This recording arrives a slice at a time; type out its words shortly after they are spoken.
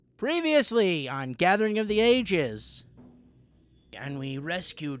Previously on Gathering of the Ages. And we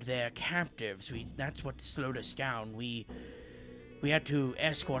rescued their captives. That's what slowed us down. We had to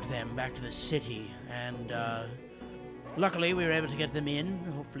escort them back to the city, and luckily we were able to get them in.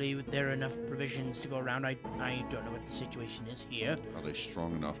 Hopefully there are enough provisions to go around. I don't know what the situation is here. Are they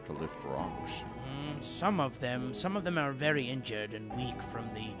strong enough to lift rocks? Some of them are very injured and weak from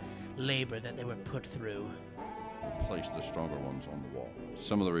the labor that they were put through. Place the stronger ones on the wall.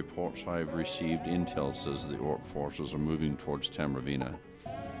 Some of the reports I've received, intel says the orc forces are moving towards Tamravina.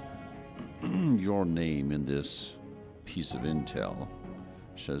 Your name in this piece of intel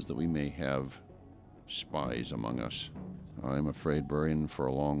says that we may have spies among us. I'm afraid we're in for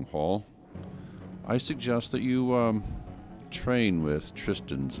a long haul. I suggest that you train with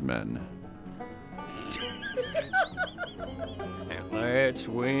Tristan's men. That's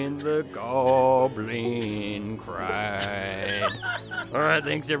when the goblin cried. All right,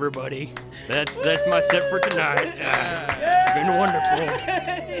 thanks everybody. That's my set for tonight. Been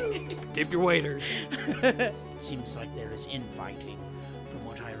wonderful. Tip your waiters. Seems like there is infighting, from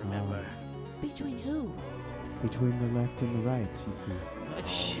what I remember. Between who? Between the left and the right, you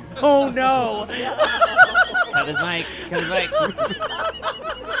see. Oh no! Cut his mic. Cut his mic.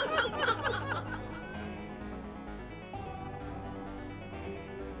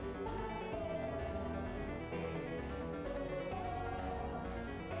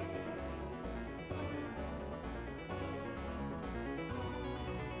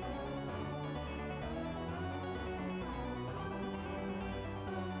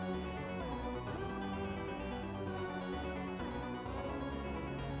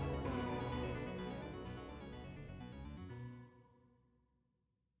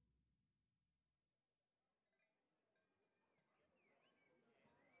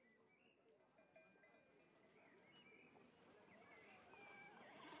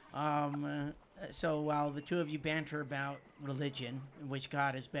 So while the two of you banter about religion, which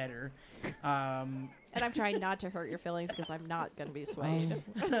God is better, And I'm trying not to hurt your feelings because I'm not going to be swayed.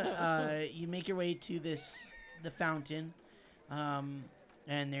 you make your way to the fountain, and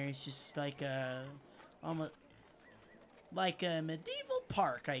there's just almost like a medieval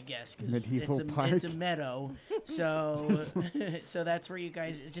park, I guess. 'Cause park? It's a meadow, so so that's where you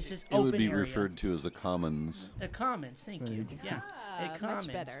guys. It's just this It open would be area. referred to as the commons. The commons, thank you. Yeah, the commons.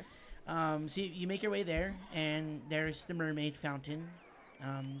 Much better. So you make your way there, and there's the mermaid fountain,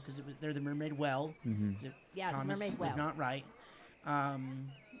 because they're the mermaid well. Mm-hmm. Yeah, the Thomas mermaid was well. not right.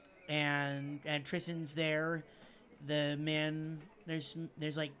 And Tristan's there. The men, there's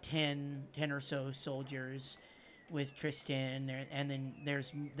like 10 or so soldiers with Tristan there, and then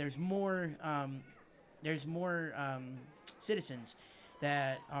there's more citizens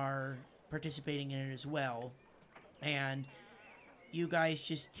that are participating in it as well, and you guys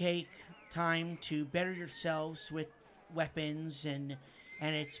just take time to better yourselves with weapons, and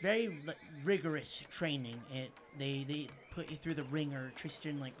it's very rigorous training. They put you through the ringer.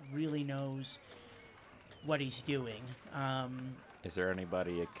 Tristan really knows what he's doing. Is there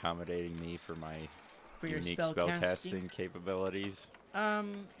anybody accommodating me for my For your unique spell spellcasting capabilities?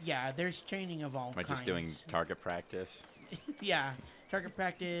 Yeah, there's training of all Am I kinds. just doing target practice? Yeah, target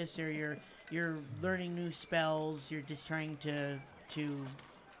practice, or you're learning new spells. You're just trying to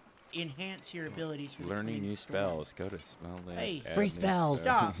enhance your abilities for the Learning coming new story. spells. Go to spell list. Hey, add free new spells.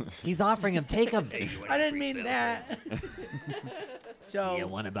 Stop. He's offering them. Take them. I didn't mean that. So You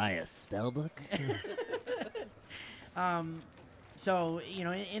want to buy a spell book? So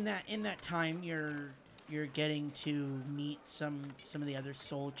in that time you're getting to meet some of the other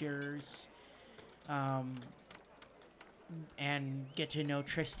soldiers, and get to know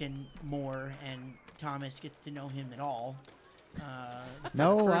Tristan more, and Thomas gets to know him at all. For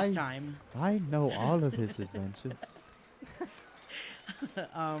the first time. I know all of his adventures.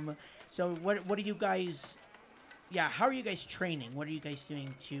 So what are you guys? Yeah, how are you guys training? What are you guys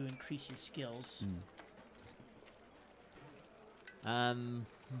doing to increase your skills? I'm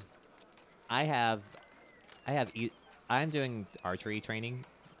doing archery training,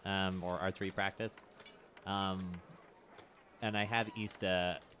 or archery practice, and I have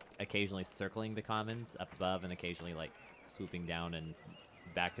Ista occasionally circling the commons up above and occasionally swooping down and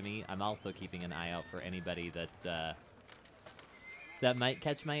back to me. I'm also keeping an eye out for anybody that might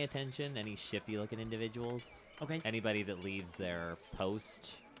catch my attention. Any shifty-looking individuals. Okay. Anybody that leaves their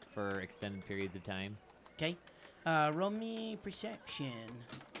post for extended periods of time. Okay. Roll me perception.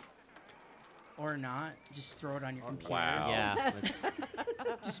 Or not. Just throw it on your computer. Wow. Yeah.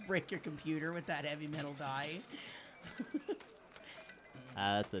 Just break your computer with that heavy metal die.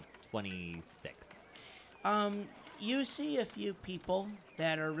 That's a 26. You see a few people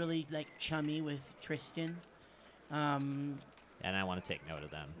that are really like chummy with Tristan. And I want to take note of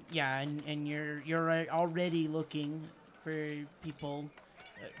them. Yeah, and you're already looking for people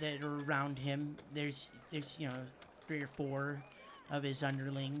that are around him. There's 3 or 4 of his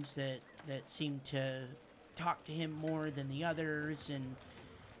underlings that seem to talk to him more than the others, and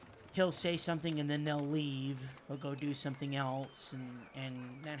he'll say something and then they'll leave. He'll go do something else, and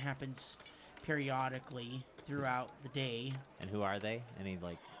that happens periodically throughout the day. And who are they? Any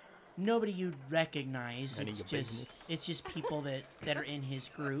like? Nobody you'd recognize. Any It's business. just people that are in his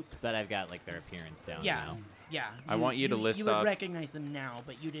group. But I've got like their appearance down Yeah, now. yeah. I want you to list You would off- recognize them now,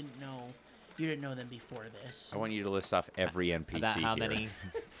 but you didn't know them before this. I want you to list off every NPC About how here. many?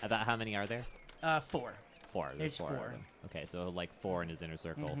 About how many are there? 4. 4. There's of 4. them. Okay, so like 4 in his inner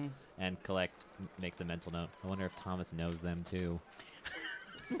circle. Mhm. And Collect makes a mental note. I wonder if Thomas knows them too.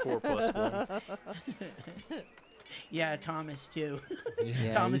 4 plus 1. Yeah, Thomas too.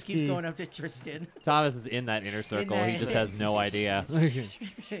 Yeah, Thomas you keeps see- going up to Tristan. Thomas is in that inner circle. He that- just has no idea.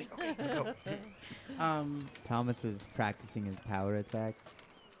 Thomas is practicing his power attack.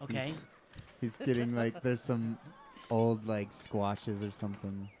 Okay. He's getting like there's some old like squashes or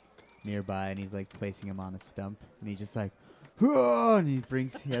something nearby, and he's like placing him on a stump, and he's just like, "Whoa!" and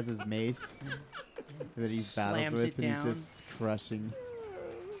he has his mace that he battles Slams with, it and down. he's just crushing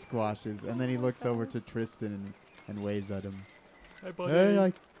squashes, and then he looks over to Tristan and waves at him. Hey,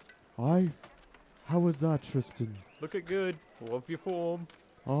 buddy. Hey, how was that, Tristan? Looking good. Love your form.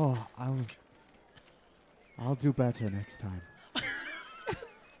 Oh, I'll do better next time.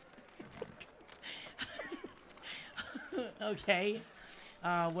 Okay.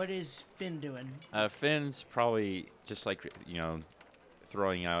 What is Finn doing? Finn's probably just like,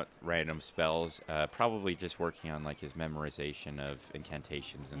 throwing out random spells. Probably just working on like his memorization of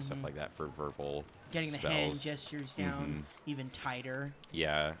incantations and stuff Mhm. like that for verbal Getting the hand spells. gestures down even tighter.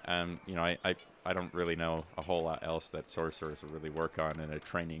 Yeah. I don't really know a whole lot else that sorcerers really work on in a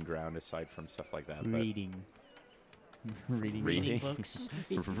training ground aside from stuff like that. Reading. Reading. Reading Reading. books.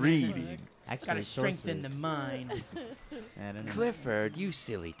 Reading. Actually, Got to strengthen the sorcerers- mind. I don't know. Clifford, you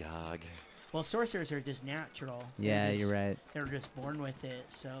silly dog. Well, sorcerers are just natural. Yeah, They're you're just- right. They're just born with it,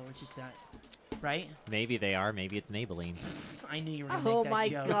 so it's just not right. Maybe they are. Maybe it's Maybelline. I knew you were gonna Oh make that my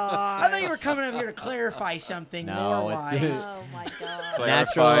joke. god. I thought you were coming up here to clarify something No, more it's- wise. Oh my god.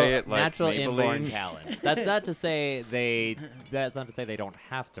 Clarify it like natural Maybelline. inborn talent. That's not to say they. That's not to say they don't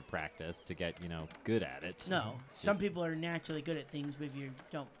have to practice to get good at it. No, It's some just- people are naturally good at things, but if you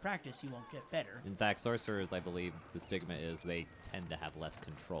don't practice, you won't get better. In fact, sorcerers, I believe the stigma is they tend to have less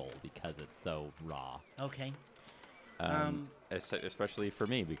control because it's so raw. Okay. Especially for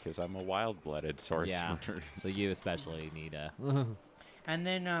me because I'm a wild-blooded sorcerer. Yeah. So you especially need a. And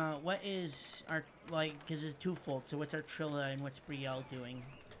then what is our because it's twofold. So what's Artrilla and what's Brielle doing?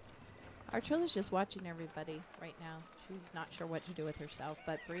 Artrilla's just watching everybody right now. She's not sure what to do with herself,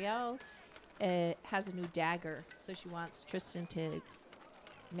 but Brielle has a new dagger, so she wants Tristan to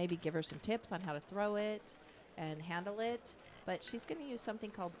maybe give her some tips on how to throw it and handle it. But she's going to use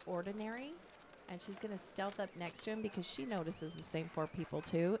something called Ordinary, and she's going to stealth up next to him because she notices the same 4 people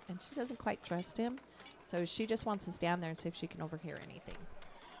too, and she doesn't quite trust him. So she just wants to stand there and see if she can overhear anything.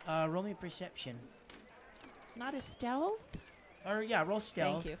 Roll me perception. Not a stealth? Or yeah, roll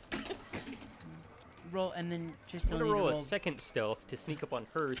stealth. Thank you. Roll and then just I'm gonna roll a second stealth to sneak up on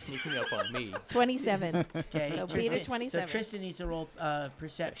her, sneaking up on me. 27. Okay. So beat it, So 27. Tristan needs to roll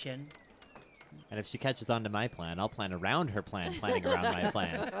perception. And if she catches on to my plan, I'll plan around her plan, planning around my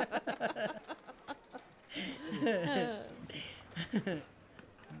plan.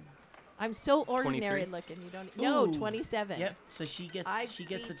 I'm so ordinary 23? looking. You don't. No, Ooh. 27. Yep. So she gets I the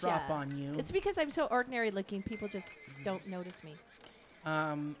beat drop ya. on you. It's because I'm so ordinary looking. People just don't notice me.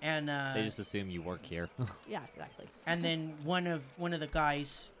 And They just assume you work here. Yeah, exactly. and then one of the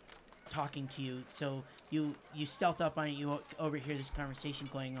guys talking to you. So you stealth up on it. You overhear this conversation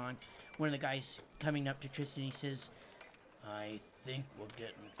going on. One of the guys coming up to Tristan. He says, "I think we're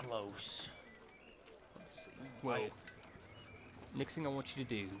getting close." Well, next thing I want you to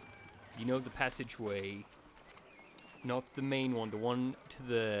do, you know the passageway, not the main one, the one to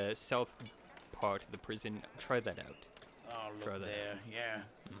the south part of the prison. Try that out. Oh, Try look that. there. Yeah,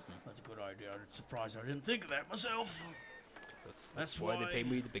 that's a good idea. I'm surprised I didn't think of that myself. That's why they pay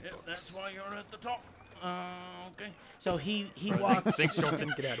me the big bucks. That's why you're at the top. Okay. So he walks. Thanks,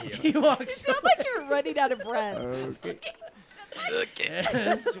 Johnson. Get out of here. He walks. Sound like you're running out of breath. Okay.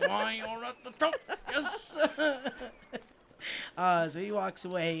 That's why you're at the top. Yes. So he walks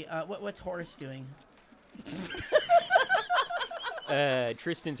away. What's Horace doing?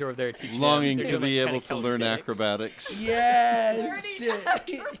 Tristan's over there teaching them. Longing They're to doing, be like, able kinda to learn calisthenics. acrobatics. Yes.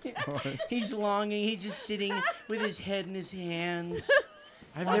 He's longing. He's just sitting with his head in his hands.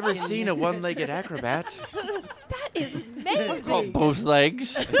 I've never seen a one-legged acrobat. That is Got amazing. both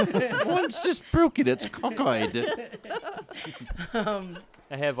legs. One's just broken. It's cockeyed.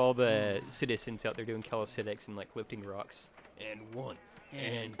 I have all the citizens out there doing calisthenics and like lifting rocks. And one.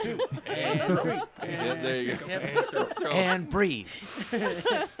 And two. And three. Yeah, there you go. Yep. And breathe.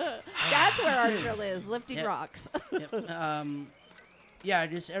 That's where our drill is, lifting Yep. rocks. Yep. Yeah,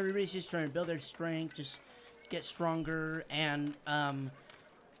 just everybody's just trying to build their strength, just get stronger, and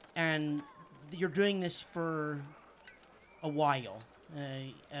you're doing this for a while.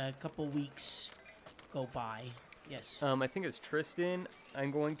 A couple weeks go by. Yes. I think it's Tristan.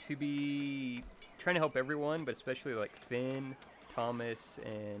 I'm going to be trying to help everyone, but especially like Finn, Thomas,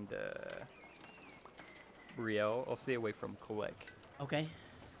 and Brielle. I'll stay away from Kolek. Okay.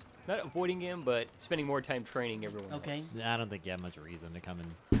 Not avoiding him, but spending more time training everyone Okay. else. I don't think you have much reason to come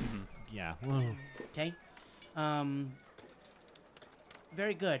and. Yeah. Okay.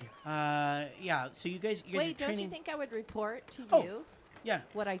 Very good. Yeah. So you guys Wait, are don't training. you think I would report to Oh. you Yeah.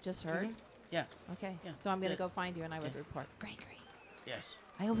 what I just heard? Mhm. Yeah. Okay, Yeah. so I'm going to Good. go find you and I would Okay. report. Gregory, Yes.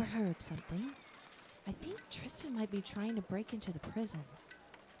 I overheard something. I think Tristan might be trying to break into the prison.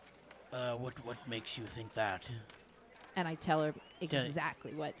 What makes you think that? And I tell her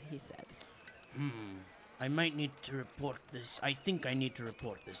exactly what he said. I might need to report this. I think I need to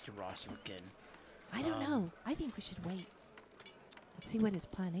report this to Ross McKinn. I don't know. I think we should wait and see what his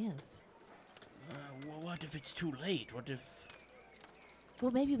plan is. What if it's too late? What if... Well,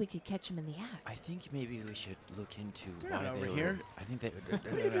 maybe we could catch him in the act. I think maybe we should look into You're why not they over were. here. I think they. What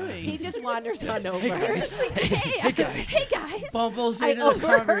are you doing? He just wanders on over. Hey guys. Bumbles I into the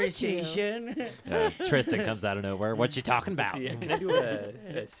overheard conversation. Tristan comes out of nowhere. What you talking about? See, can I do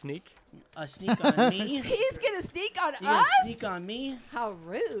a sneak? A sneak on me? You He's gonna sneak on gonna us? sneak on me? How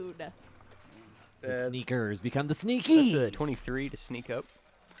rude. The sneakers become the That's sneakies. a 23 to sneak up.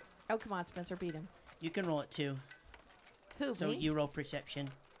 Oh, come on, Spencer, beat him. You can roll it too. Who, So me? you roll perception.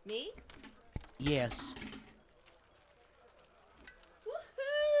 Me? Yes.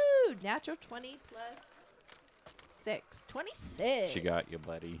 Woohoo! Natural 20 plus 6. 26. She got you,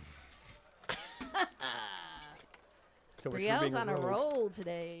 buddy. So we're Brielle's being on a rogue. roll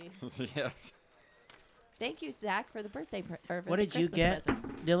today. Yes. Thank you, Zach, for the birthday or for What the did you Christmas get,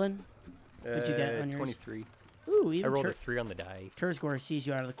 present. Dylan? What'd you get on yours? 23. Ooh, I even rolled a 3 on the die. Tursgore sees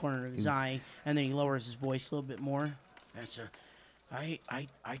you out of the corner of his eye, and then he lowers his voice a little bit more. That's a... I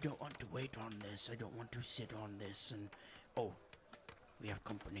don't want to wait on this. I don't want to sit on this. And oh, we have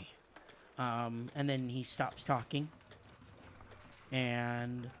company. And then he stops talking.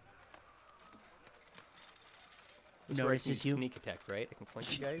 And That's where I can notices you. Sneak attack, right? I can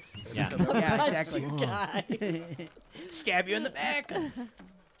flank you guys. Yeah. Yeah, exactly. Guy. Stab you in the back.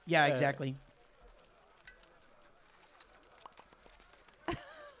 Yeah, exactly.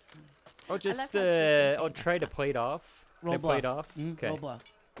 I'll just how Tristan I'll thinks. try to play it off. Roll Can I play it bluff. off? Mhm, Okay. Roll bluff.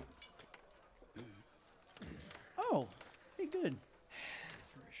 Oh, pretty good.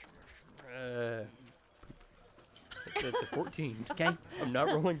 That's a 14. Okay. I'm not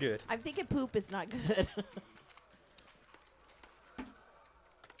rolling good. I'm thinking poop is not good.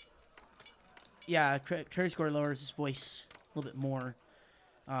 Yeah, Tursgore lowers his voice a little bit more,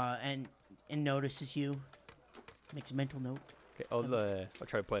 and notices you. Makes a mental note. Okay, I'll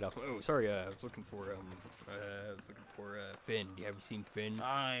try to play it off. Oh, sorry. I was looking for Finn. You haven't seen Finn?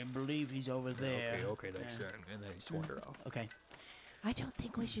 I believe he's over there. Okay, thanks. Yeah. And then I just wander off. Okay. I don't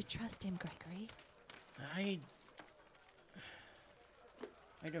think we should trust him, Gregory. I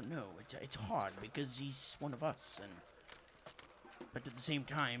don't know. It's hard because he's one of us, and but at the same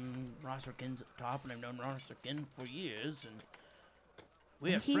time, Rosserkin's at the top, and I've known Rosserkin for years, and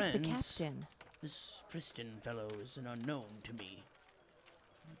we are He's friends. the captain. This Tristan fellow is an unknown to me.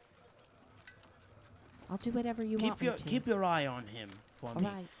 I'll do whatever you want me to. Keep your eye on him for All me.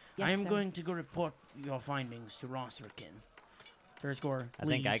 right. Yes, I am sir. going to go report your findings to Rosserkin. Tursgore I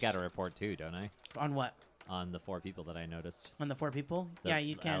think I leaves. got a report too, don't I? On what? On the 4 people that I noticed. On the 4 people? The- Yeah,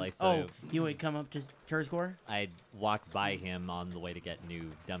 you can. like, Oh, so- you would come up to Tursgore? I'd walk by him on the way to get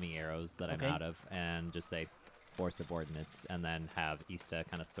new dummy arrows that Okay. I'm out of and just say 4 subordinates and then have Ista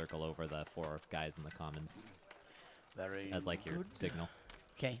kind of circle over the 4 guys in the commons Very as like your good. signal.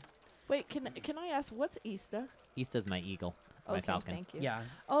 Okay. Wait, can I ask what's Easter? Ista's my eagle. My Okay, falcon. thank you. Yeah.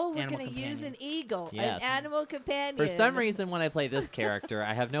 Oh, we're Animal going to use an companion. eagle, Yes. an animal companion. For some reason, when I play this character,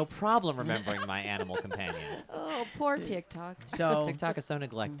 I have no problem remembering my animal companion. Oh, poor TikTok. So TikTok is so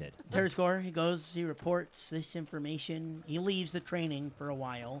neglected. Tersgore, he goes, he reports this information. He leaves the training for a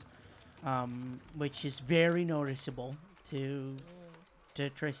while, which is very noticeable to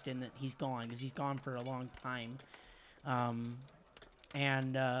Tristan that he's gone, because he's gone for a long time.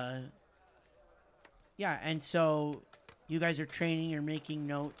 Yeah, and so you guys are training. You're making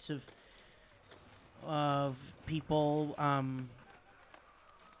notes of people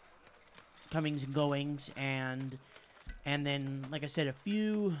comings and goings, and then, like I said,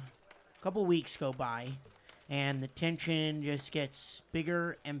 couple weeks go by, and the tension just gets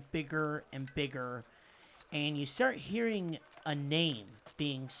bigger and bigger and bigger, and you start hearing a name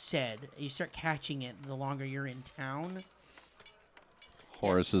being said. You start catching it the longer you're in town.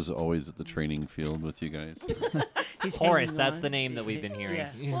 Horace is always at the training field with you guys. He's Horace, hanging that's on. the name that we've been hearing.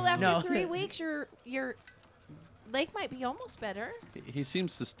 Yeah. Well, after No. 3 weeks, your leg might be almost better. He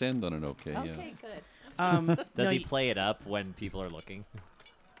seems to stand on it okay, Okay, yes. good. Does no, he y- play it up when people are looking?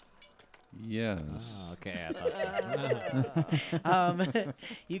 Yes. Oh, okay, I thought so.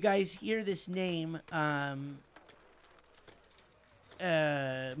 you guys hear this name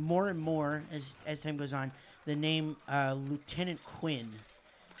more and more as time goes on. The name Lieutenant Quinn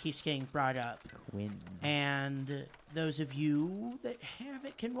keeps getting brought up, Quinn. and those of you that have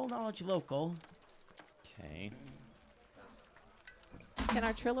it can roll knowledge local. Okay. Can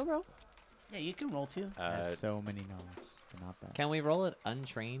our Trilla roll? Yeah, you can roll too. I have so many knowledge. They're not bad. Can we roll it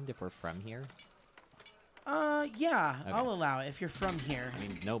untrained if we're from here? Yeah, Okay. I'll allow it if you're from here. I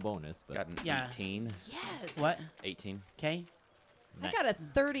mean, no bonus, but Got an Yeah. 18. Yes. What? 18. Okay. I got a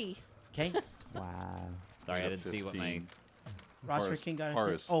 30. Okay. Wow. sorry, I Got a didn't see what my 15. Ross Horace. King got a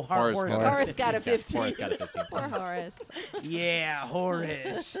Horace. Oh, Horace Horace, got a Horace got a 15. Horace got a 15. Poor Horace. Yeah,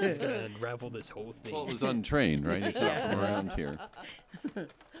 Horace. It's gonna unravel this whole thing. Well, it was untrained, right? He's not from around here.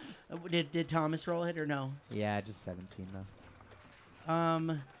 Did Thomas roll it or no? Yeah, just 17 though.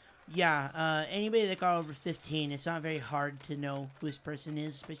 Anybody that got over 15, it's not very hard to know who this person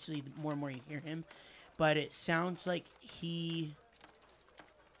is, especially the more and more you hear him. But it sounds like he's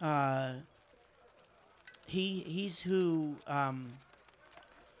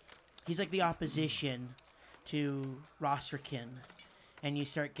like the opposition to Rosrikin, and you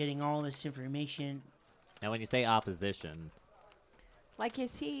start getting all this information. Now, when you say opposition, Like,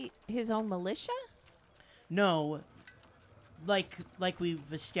 is he his own militia? No, like we've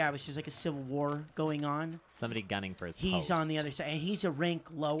established, there's like a civil war going on. somebody gunning for his He's on the post. other side, and he's a rank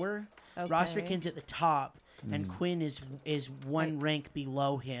lower. Okay. Rosrikin's at the top, and Quinn is one rank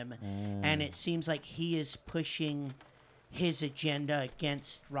below him, and it seems like he is pushing his agenda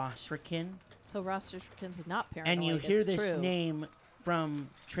against Rosrikin. So Rosterkin's not paranoid. And you hear it's this true. name from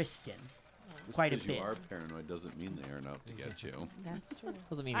Tristan Just quite a 'cause bit. you are paranoid doesn't mean they aren't out to get you. That's true.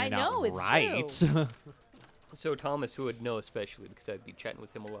 Doesn't mean I you're not know, it's right. So Thomas would know, especially because I'd be chatting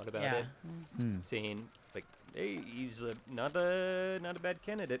with him a lot about Yeah. it, Hmm. saying like, "Hey, he's not a bad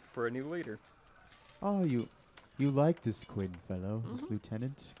candidate for a new leader." Oh, you like this Quinn fellow, this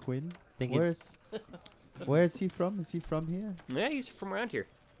Lieutenant Quinn? Thing is- Where is he from? Is he from here? Yeah, he's from around here.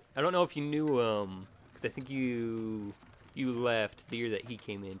 I don't know if you knew because I think you left the year that he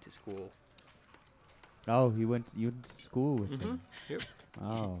came into school. Oh, you went to school with Mhm. him. Yep.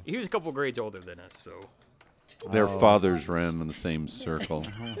 Oh. He was a couple grades older than us, so Their Oh. fathers ran in the same circle.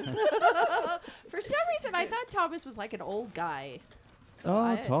 For some reason, I thought Thomas was like an old guy. So Oh,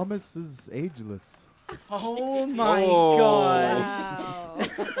 I, Thomas is ageless. Oh my Oh. gosh!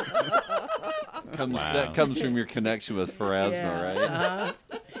 Wow. That comes from your connection with Pharasma, right?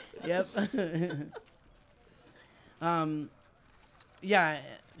 Yep. Yeah.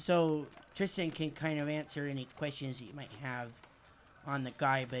 So Tristan can kind of answer any questions that you might have on the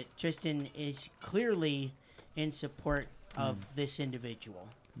guy, but Tristan is clearly in support of this individual.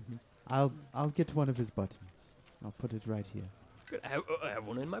 I'll get one of his buttons. I'll put it right here. good. I have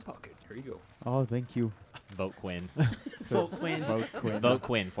one in my pocket. Here you go. Oh, thank you. Vote Quinn. Vote Quinn. Vote Quinn. Vote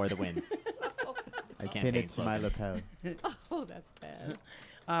Quinn for the win. I campaign pin it to my slogan. lapel. Oh, that's bad.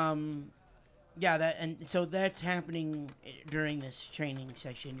 Yeah, so that's happening during this training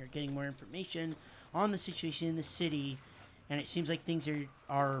session. You're getting more information on the situation in the city, and it seems like things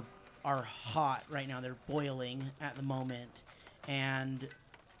are hot right now. They're boiling at the moment, and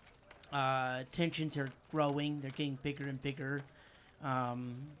tensions are growing. They're getting bigger and bigger. I'll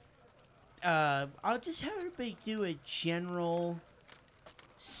just have everybody do a general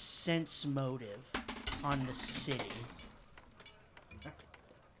sense motive on the city.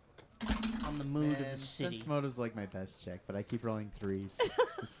 on the mood of Man, the city. Sense motive's like my best check, but I keep rolling 3s.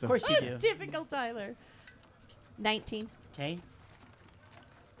 It's so Of course you do. Typical Tyler. 19. Okay,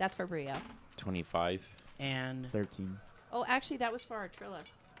 That's for Brio. 25. and 13. Oh, actually, that was for Artrilla.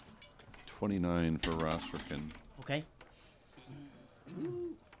 29 for Rosrican. okay.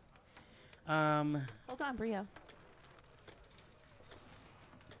 Hold on, Brio.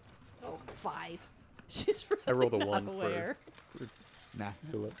 Oh, 5. She's really I rolled a not 1 for- aware. Nah.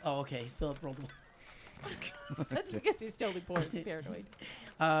 Oh, okay. Philip rolled one. That's because he's totally paranoid.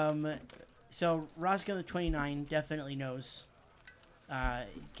 So Roscoe the 29 definitely knows.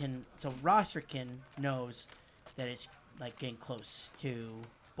 So Rosrican knows that it's like getting close to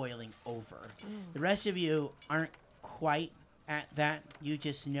boiling over. The rest of you aren't quite at that. You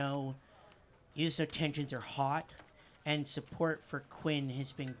just know tensions are hot, and support for Quinn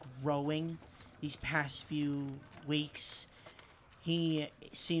has been growing these past few weeks. He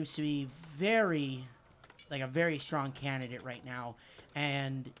seems to be a very strong candidate right now,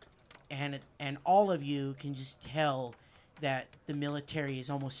 and all of you can just tell that the military is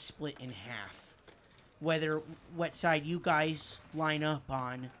almost split in half. What side you guys line up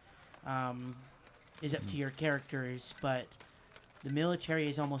on is up to your characters, but the military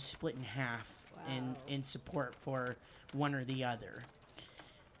is almost split in half in support for one or the other.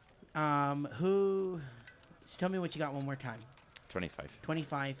 So tell me what you got one more time. 25.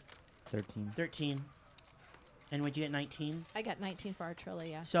 25, 13. 13, and what'd you get? 19. I got 19 for Artrilla,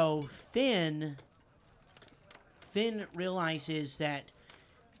 yeah. So Finn realizes that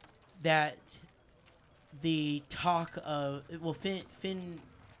the talk of Finn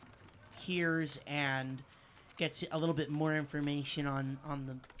hears and gets a little bit more information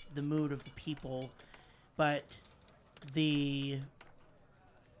on the mood of the people, but the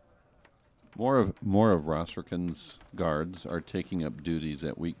More of Rosrican's guards are taking up duties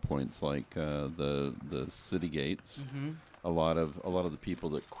at weak points like the city gates. A lot of the people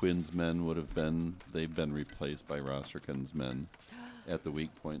that Quinn's men would have been, they've been replaced by Rosrican's men at the weak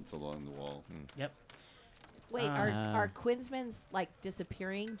points along the wall. Yep. Wait, are Quinsmen's like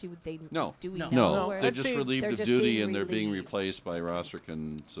disappearing? Do No, we No. know no, where? they're I'd just say relieved they're of just duty being and they're being relieved. replaced by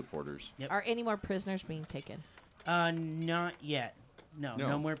Rosrican supporters. Are any more prisoners being taken? Not yet. No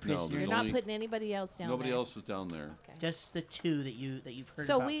more no, prisoners. You're There's not only- putting anybody else down Nobody there. else is down there. Okay. Just the two that you've heard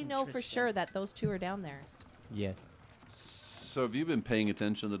So about. we from know for Tristan. sure that those two are down there. Yes. So have you been paying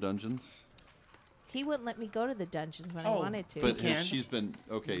attention to the dungeons? He wouldn't let me go to the dungeons when I Oh, wanted to. But can. she's been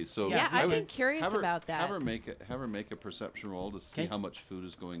okay. So yeah, I I've would been curious have her, about that. Have her make a perception roll to see 'Kay. how much food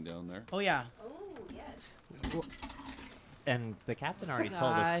is going down there. Oh yeah. Oh yes. And the captain already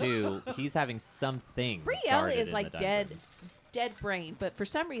told us Gosh. too. He's having something. Brielle guarded is in like the dead. dungeons. Dead brain, but for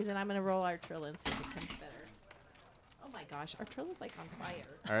some reason I'm gonna roll Artrilla and see if it comes better. Oh my gosh, Artrilla's like on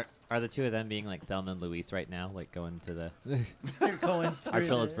fire. Are the two of them being like Thelma and Louise right now, like going to the They're going through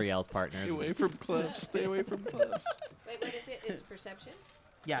Artrilla's the- Brielle's partner? from clubs. Stay away from clubs. Wait, what is it? It's perception.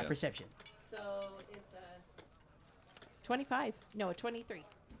 Yeah, Yeah. perception. So it's a 25. No, a 23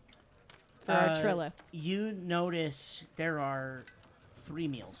 for Uh, Artrilla. You notice there are 3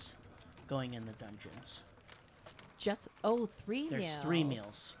 meals going in the dungeons. Just 3 There's meals. 3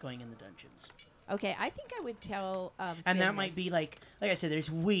 meals going in the dungeons. Okay, I think I would tell. And Finn that might this. be like I said, there's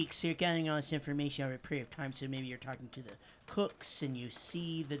weeks. So you're getting all this information over a period of time. So maybe you're talking to the cooks and you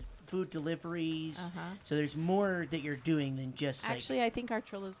see the food deliveries. Uh-huh. So there's more that you're doing than just like Actually, I think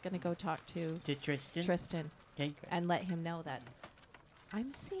Artrilla's gonna go talk to to Tristan. Tristan Okay. and let him know that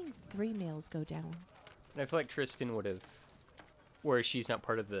I'm seeing 3 meals go down. And I feel like Tristan would have, where she's not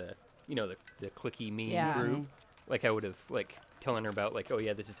part of the, the clicky mean Yeah. group. Like I would have like telling her about like, oh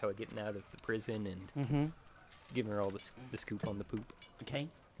yeah, this is how I getting out of the prison and Mm-hmm. giving her all the scoop on the poop. Okay.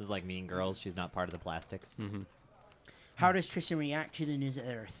 This is like Mean Girls. She's not part of the plastics. Mm-hmm. How does Tristan react to the news that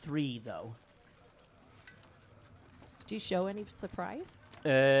there are 3 though? Do you show any surprise?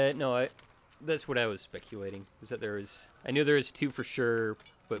 No, that's what I was speculating. Was that I knew there was 2 for sure,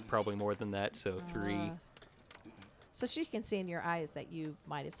 but probably more than that. So 3. Uh, So she can see in your eyes that you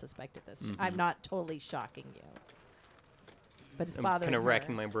might have suspected this. Mhm. I'm not totally shocking you, but it's I'm bothering kind of her.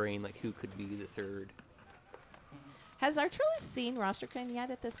 racking my brain like who could be the 3rd. Has Artrilla seen Rosterkin yet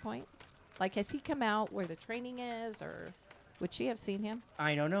at this point? Like, has he come out where the training is, or would she have seen him?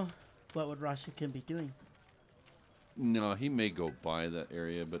 I don't know. What would Rosserkin be doing? No, he may go by that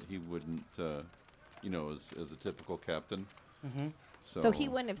area, but he wouldn't. As a typical captain. Mm-hmm. So he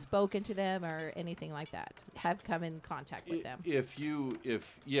wouldn't have spoken to them or anything like that. Have come in contact with them. If you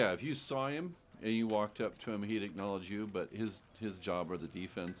saw him and you walked up to him, he'd acknowledge you. But his job are the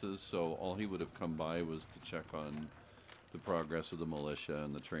defenses, so all he would have come by was to check on the progress of the militia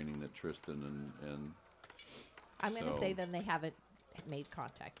and the training that Tristan and I'm going to So- say then they haven't made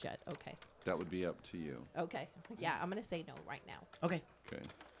contact yet. Okay. that would be up to you. Okay. Yeah, I'm going to say no right now. Okay. Okay.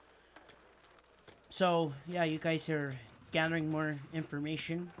 So, yeah, you guys are gathering more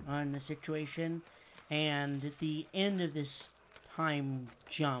information on the situation. And at the end of this time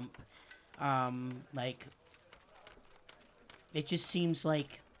jump, like, it just seems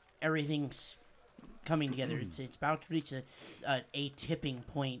like everything's coming together. It's about to reach a tipping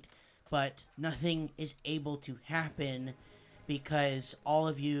point, but nothing is able to happen because all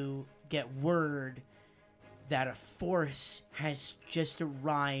of you get word that a force has just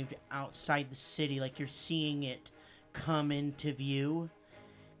arrived outside the city. Like, you're seeing it come into view,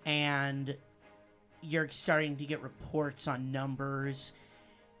 and you're starting to get reports on numbers,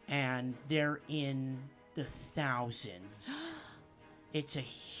 and they're in the thousands. It's a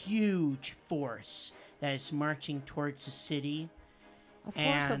huge force that is marching towards the city A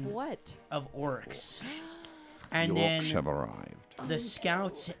force of And- what? of orcs. And the then orcs have arrived. the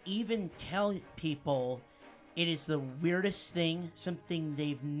scouts even tell people it is the weirdest thing, something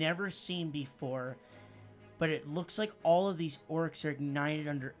they've never seen before. But it looks like all of these orcs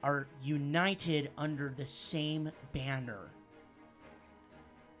are united under the same banner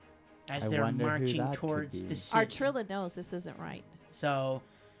as I they're wonder who marching that could towards be. the city. Artrilla knows this isn't right. So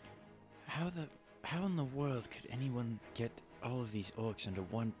How in the world could anyone get all of these orcs under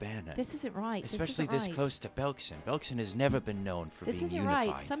one banner? This isn't right. Especially this this isn't close to Belkson. Belkson has never been known for This being isn't unified.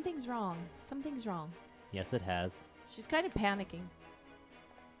 right. Something's wrong. Something's wrong. Yes, it has. She's kind of panicking.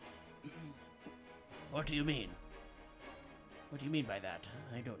 what do you mean? What do you mean by that?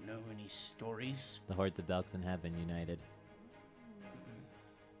 I don't know any stories. The hordes of Belkson have been united.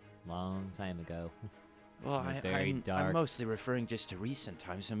 Long time ago. Well, In a very I'm dark- mostly referring just to recent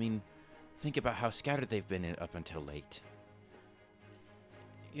times. I mean, think about how scattered they've been up until late.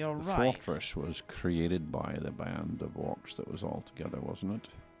 You're The right. fortress was created by the band of orcs that was all together, wasn't it?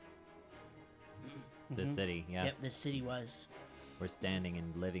 The Mhm. city, yeah. Yep, the city was. We're standing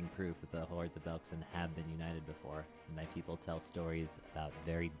in living proof that the hordes of Belkson have been united before. And my people tell stories about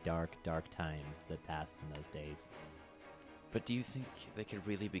very dark, dark times that passed in those days. But do you think they could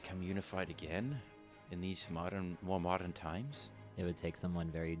really become unified again in these more modern times? It would take someone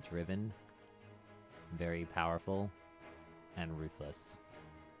very driven, very powerful, and ruthless.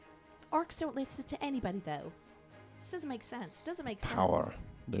 Orcs don't listen to anybody, though. This doesn't make sense. Doesn't make Power. sense.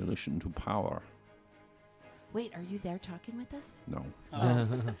 They listen to power. Wait, are you there talking with us? No. Oh,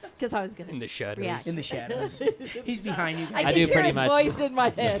 Because I was gonna In the shadows. react. in the shadows. He's behind you I guys. can do hear pretty his much- voice in my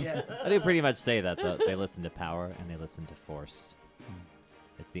head. Yeah. I do pretty much say that, though. They listen to power and they listen to force.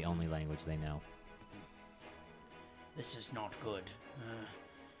 It's the only language they know. This is not good.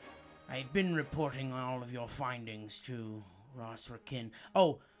 I've been reporting on all of your findings to Rosrakin.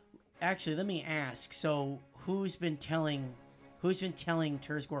 Oh, actually, let me ask. So, who's been telling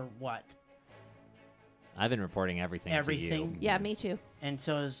Tersgor what? I've been reporting everything, Everything? to you. Yeah, me too. And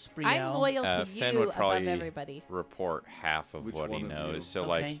so is Brielle. I'm loyal to Fen you would above probably everybody. report half of Which what he one of knows. you? So, Okay.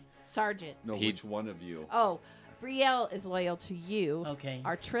 like, Sergeant. No, He- which one of you? Oh, Brielle is loyal to you. Okay.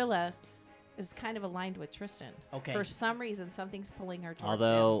 Artrilla is kind of aligned with Tristan. Okay. For some reason, something's pulling her towards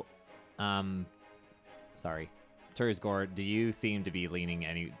Although, sorry. Tersgor, do you seem to be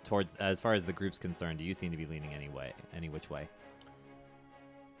leaning towards, as far as the group's concerned, do you seem to be leaning any which way?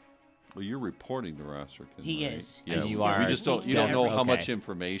 Well, you're reporting to Rosrakin. He right? is. Yeah, And you we are just don't. You Yeah. don't know how Okay. much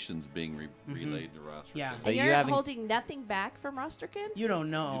information's being relayed to Rosrakin. Yeah. And But you you're haven't- holding nothing back from Rosterkin? You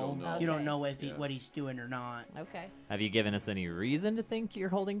don't know. don't know. You don't Okay. know if Yeah. what he's doing or not. Okay. Have you given us any reason to think you're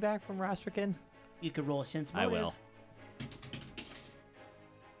holding back from Rostrikin? You could roll a sense I motive. will.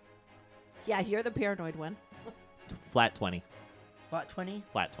 Yeah, you're the paranoid one. Flat 20. Flat 20.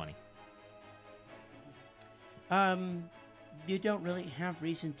 Flat 20. You don't really have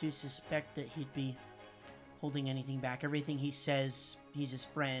reason to suspect that he'd be holding anything back. Everything he says, he's his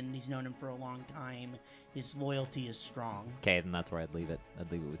friend. He's known him for a long time. His loyalty is strong. Okay, then that's where I'd leave it.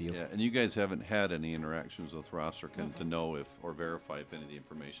 I'd leave it with you. Yeah, and you guys haven't had any interactions with Rosrakin to know if or verify if any of the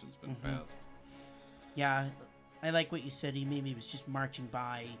information's been passed. Yeah, I like what you said. He maybe was just marching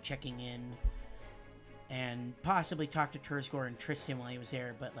by, checking in, and possibly talked to Tersgor and Tristan while he was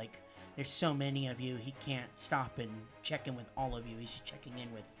there. But like, there's so many of you, he can't stop and check in with all of you. He's just checking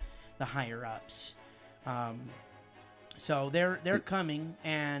in with the higher ups. So they're coming,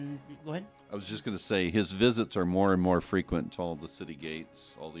 and go ahead. I was just going to say his visits are more and more frequent to all the city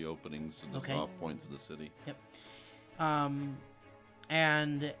gates, all the openings and the Okay. soft points of the city.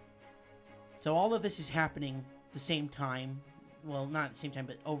 And so all of this is happening the same time. Well, not at the same time,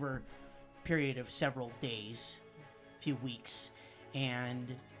 but over a period of several days. few weeks,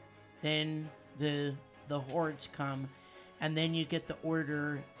 and then the hordes come, and then you get the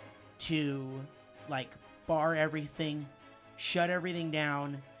order to like bar everything, shut everything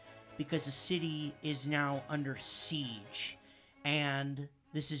down, because the city is now under siege, and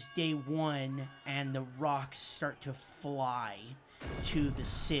this is day one, and the rocks start to fly to the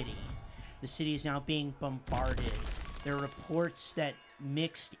city. The city is now being bombarded. There are reports that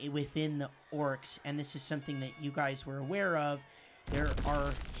mixed within the orcs, and this is something that you guys were aware of, there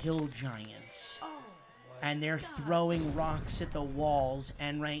are hill giants. And they're throwing rocks at the walls,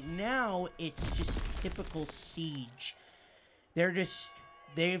 and right now it's just typical siege.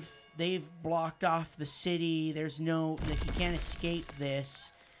 They've blocked off the city. There's no, like, you can't escape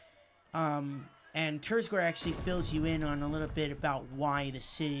this. And Terzgor actually fills you in on a little bit about why the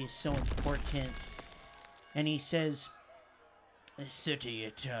city is so important. And he says, the city,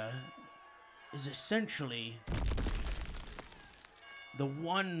 it is essentially the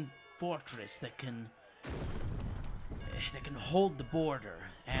one fortress that can hold the border,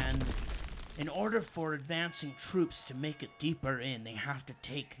 and in order for advancing troops to make it deeper in, they have to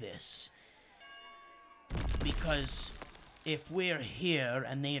take this. Because if we're here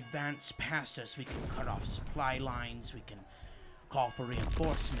and they advance past us, we can cut off supply lines, we can call for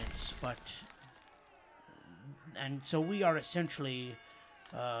reinforcements, and so we are essentially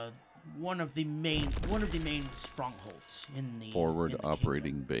one of the main strongholds in the Forward in the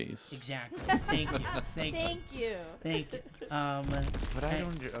operating kingdom. base. Exactly. Thank you. Thank you. Thank you. What I Hey.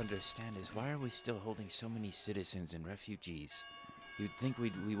 don't understand is why are we still holding so many citizens and refugees? You'd think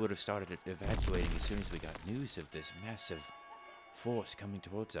we would have started evacuating as soon as we got news of this massive force coming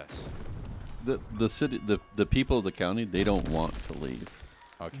towards us. The city, the people of the county, they don't want to leave.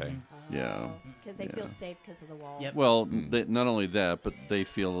 Okay. Yeah. Because they Yeah. feel safe because of the walls. Yep. Well, not only that, but they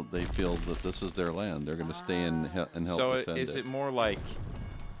feel that this is their land. They're going to stay and help So defend is it. it more like,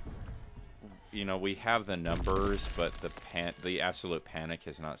 we have the numbers, but the absolute panic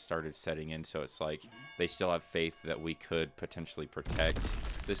has not started setting in, so it's like they still have faith that we could potentially protect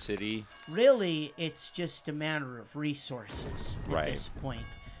the city? Really, it's just a matter of resources at Right. this point.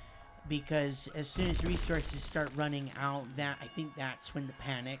 Because as soon as resources start running out, I think that's when the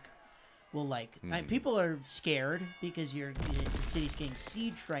panic will people are scared because the city's getting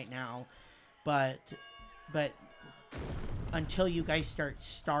sieged right now, but until you guys start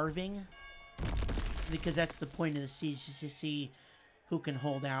starving, because that's the point of the siege, is to see who can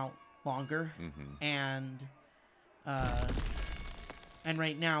hold out longer, and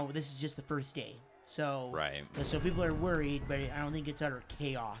right now this is just the first day. So Right. So people are worried, but I don't think it's utter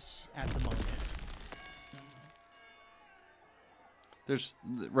chaos at the moment.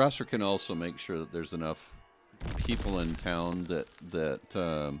 Rosser can also make sure that there's enough people in town that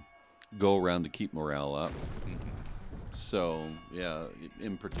go around to keep morale up. So yeah,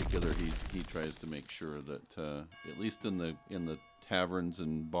 in particular, he tries to make sure that at least in the taverns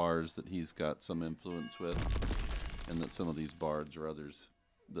and bars that he's got some influence with, and that some of these bards or others,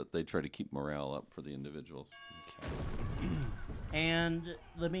 that they try to keep morale up for the individuals. And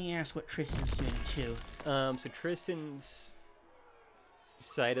let me ask what Tristan's doing too. So Tristan's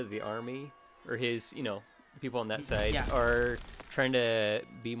side of the army, or his, the people on that side, Yeah. are trying to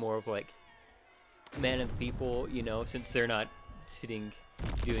be more of like man of the people, since they're not sitting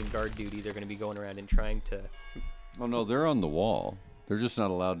doing guard duty, they're going to be going around and trying to. Oh no, they're on the wall. They're just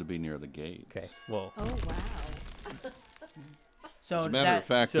not allowed to be near the gate. Okay, well, Oh, wow. So As a matter of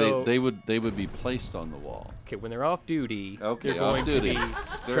fact, so- they would be placed on the wall. okay, when they're off duty, Okay, they're off going duty. to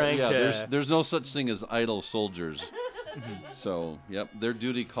be trying to. There's no such thing as idle soldiers. So, yep, their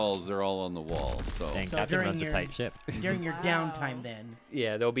duty calls, they're all on the wall. So, Dang, So Captain during runs a your- tight ship. during your Wow. downtime, then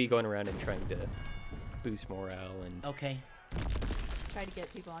Yeah, they'll be going around and trying to boost morale and. okay. Try to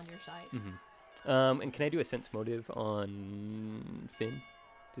get people on your side. And can I do a sense motive on Finn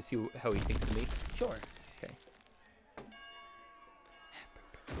to see how he thinks of me? Sure. Okay.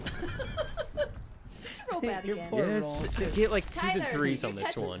 Did you roll bad Your again? poor Yes, rolls. I get like 2s Tyler, and 3s did you on touch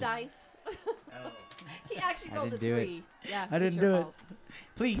this his one. dice? He actually I rolled a didn't do it. 3. Yeah, I it's didn't your do it. fault.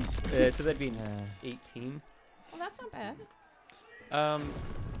 Please. So that'd be an Uh, 18. Well, that's not bad.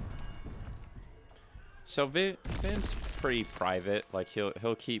 So Finn's pretty private. Like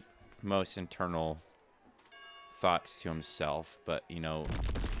he'll keep most internal thoughts to himself, but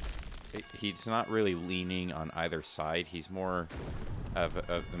he's not really leaning on either side. He's more of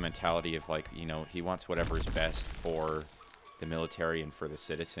the mentality of he wants whatever is best for the military and for the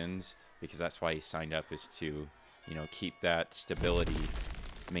citizens, because that's why he signed up, is to keep that stability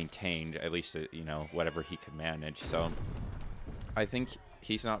maintained, at least whatever he could manage. So I think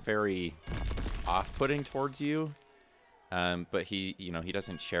he's not very off-putting towards you. But he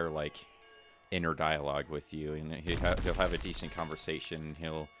doesn't share like inner dialogue with you, and he'll have a decent conversation.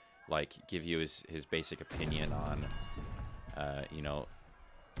 He'll like give you his basic opinion on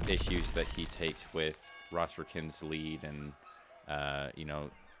issues that he takes with Rosrikin's lead, and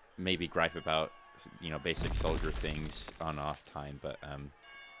maybe gripe about basic soldier things on off time. But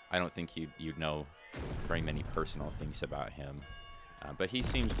I don't think you'd know very many personal things about him. But he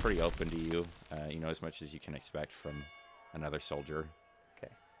seems pretty open to you, as much as you can expect from another soldier.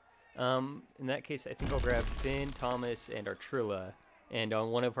 Okay. In that case, I think I'll grab Finn, Thomas, and Artrilla. And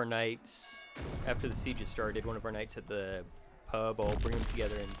on one of our nights, after the siege has started, one of our nights at the pub, I'll bring them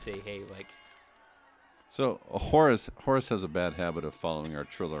together and say, hey, like... So Horace has a bad habit of following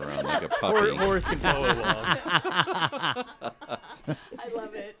Artrilla around like a puppy. Horace can follow along. I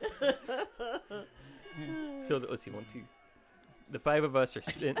love it. So let's see, 1, 2. The 5 of us are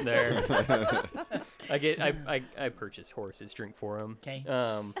sitting there. I purchase Horace's drink for him. Okay.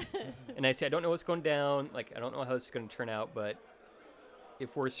 And I say, I don't know what's going down. Like, I don't know how this is going to turn out, but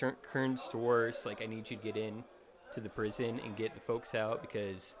if worse turns to worse, like, I need you to get in to the prison and get the folks out,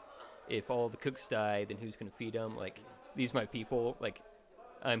 because if all the cooks die, then who's going to feed them? Like, these are my people. Like,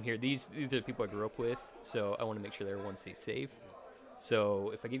 I'm here. These are the people I grew up with, so I want to make sure that everyone stays safe.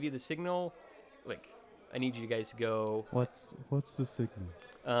 So if I give you the signal, like, I need you guys to go. What's the signal?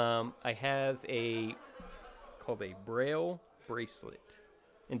 I have called a Braille bracelet.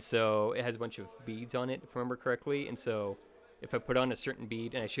 And so it has a bunch of beads on it, if I remember correctly. And so if I put on a certain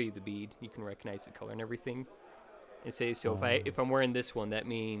bead and I show you the bead, you can recognize the color and everything. And say, so if I'm wearing this one, that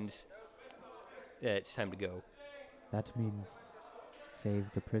means that it's time to go. That means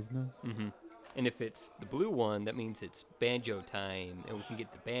save the prisoners? Mm-hmm. And if it's the blue one, that means it's banjo time, and we can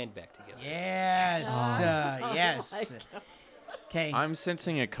get the band back together. Yes. Yes. Okay. I'm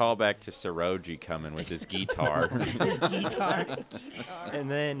sensing a callback to Soroji coming with his guitar. His guitar.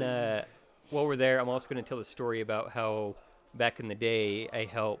 And then while we're there, I'm also going to tell the story about how back in the day I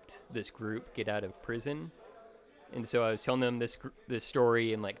helped this group get out of prison. And so I was telling them this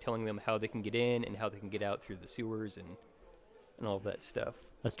story and like telling them how they can get in and how they can get out through the sewers and all of that stuff.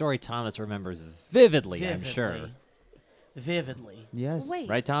 A story Thomas remembers vividly, I'm sure. Vividly. Yes. Wait.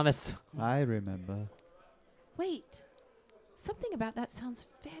 Right, Thomas? I remember. Wait. Something about that sounds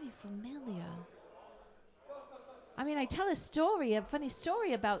very familiar. I mean, I tell a funny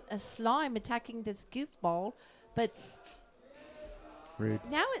story about a slime attacking this goofball, but Rude.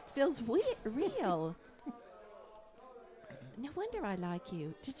 now it feels real. No wonder I like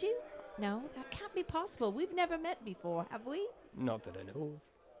you. Did you? No, that can't be possible. We've never met before, have we? Not that I know of.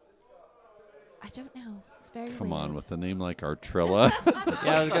 I don't know. It's very Come weird. on, with a name like Artrilla.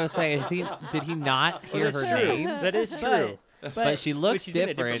 Yeah, I was going to say, did he not hear her name? That is true. But she looks she's in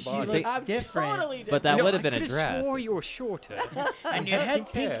a different. different body. She looks different. Totally different. But that No, would have I been could've addressed. swore you were shorter. And you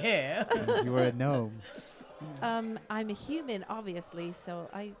had pink hair. You were a gnome. I'm a human, obviously, so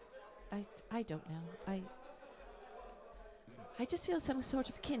I don't know. I just feel some sort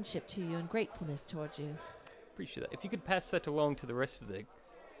of kinship to you and gratefulness towards you. Appreciate that. If you could pass that along to the rest of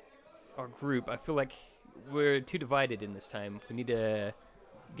our group, I feel like we're too divided in this time. We need to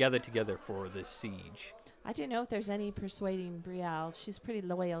gather together for this siege. I don't know if there's any persuading Brielle. She's pretty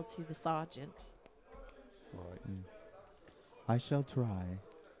loyal to the sergeant. Right. I shall try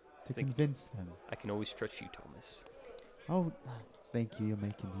to Thank you. convince them. I can always trust you, Thomas. Oh, thank you. You're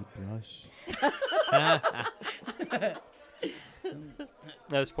making me blush.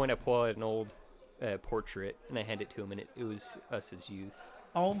 At this point, I pull out an old portrait and I hand it to him, and it was us as youth.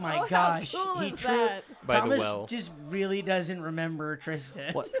 Oh my Oh, how gosh. cool He is that? By Thomas the well. just really doesn't remember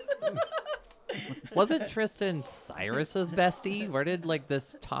Tristan. What? Wasn't Tristan Cyrus's bestie? Where did like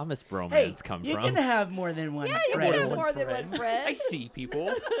this Thomas bromance Hey, come you from? can have more than one Yeah, you friend. can have more than one I friend. see people.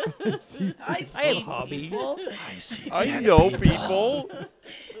 I I see have hobbies. people. I know people.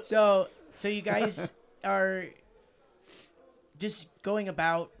 So you guys are just going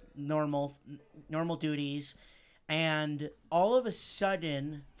about normal duties, and all of a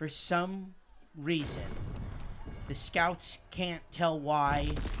sudden, for some reason, the scouts can't tell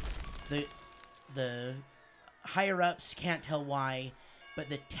why, the higher ups can't tell why, but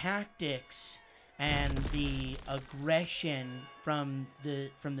the tactics and the aggression from the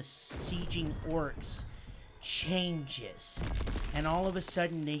sieging orcs changes, and all of a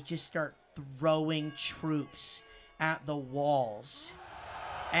sudden they just start throwing troops at the walls,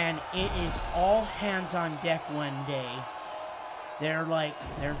 and it is all hands on deck one day. They're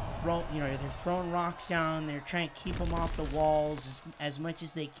throwing rocks down. They're trying to keep them off the walls as much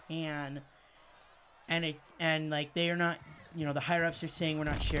as they can, and they are not the higher ups are saying we're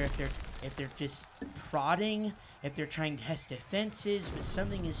not sure if they're just prodding, if they're trying to test defenses, but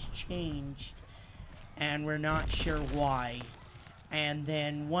something has changed, and we're not sure why. And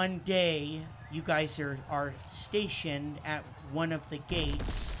then one day, you guys are stationed at one of the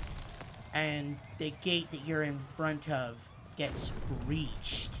gates, and the gate that you're in front of gets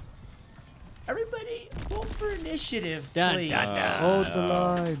breached. Everybody, roll for initiative, Dun, please. dun, dun. Hold the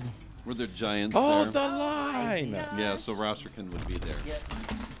line. Were there giants Hold there? the line. Yeah, so Rosterkin would be there. Yep.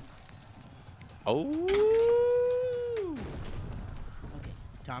 Oh. Okay,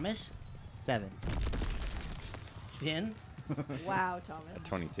 Thomas, 7. Finn, Wow, Thomas.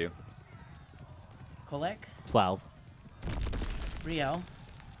 22. Kolek, 12. Brielle.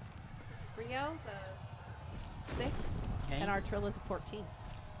 Brio's a 6, Okay. and our Trilla's a 14.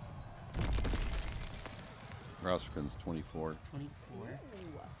 Rosterkin's 24. 24.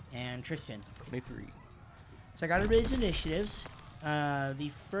 And Tristan. 23. So I got everybody's initiatives.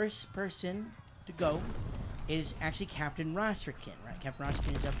 The first person to go is actually Captain Rosterkin, right? Captain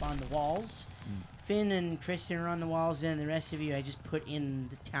Rosterkin is up on the walls. Finn and Tristan are on the walls, and the rest of you I just put in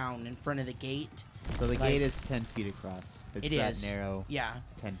the town in front of the gate. So the Like- gate is 10 feet across. It's It that is. narrow, Yeah,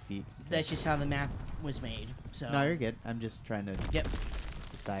 10 feet. that's just how the map was made. So No, you're good. I'm just trying to Yep,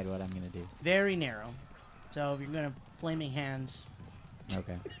 decide what I'm going to do. very narrow. So if you're gonna flaming hands.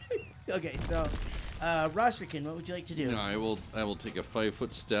 Okay. Okay, so Rosterkin, what would you like to do? No, I will take a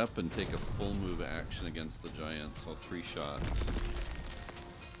 5-foot step and take a full move action against the giant. So 3 shots.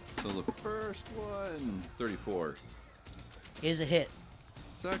 So the first one, 34. Is a hit.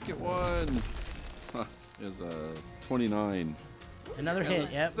 Second one is a 29. Another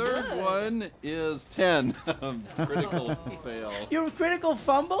hit. Yep. Third one is 10. Critical fail. You critical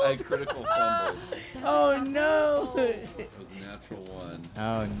fumble? I critical fumbled. Oh no! It was a natural 1.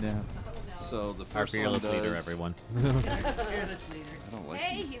 Oh, no. So the Our first one fearless does. leader, everyone. Fearless leader. I don't like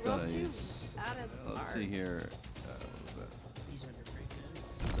Hey, these he rolled dice. 2 out of Let's our see here. What was that? These ones are pretty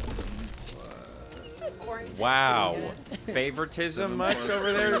good. 7 plus. orange. Wow. Pretty Favoritism 7 much plus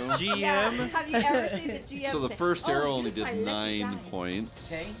over there, 2. good. Yeah. GM? Have you ever seen the GM So the say, first "Oh, arrow only use my did lucky 9 dice."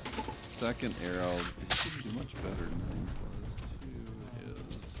 points. Okay. Second arrow, it should be much better. 9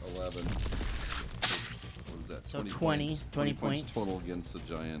 plus 2 is 11. What was that? So 20 points. 20 points points. total against the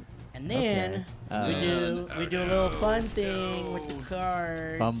giant. And then Okay. we do a little fun thing with the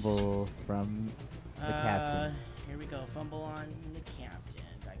cards. Fumble from the captain. Here we go. Fumble on the captain.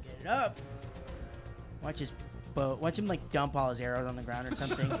 I get it up. Watch his bow. Watch him like dump all his arrows on the ground or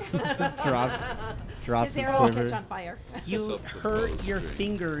something. Just drops His his arrows quiver. catch on fire. You up the hurt your bowstring.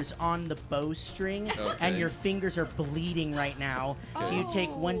 fingers on the bowstring, and Okay. your fingers are bleeding right now. So you take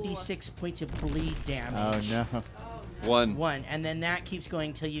 1d6 points of bleed Oh, damage. no. 1. One, and then that keeps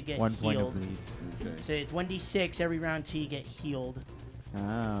going till you get 1 point of healed. bleed. Okay. So it's 1d6 every round till you get healed.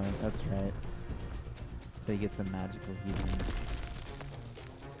 Oh, that's right. So you get some magical healing.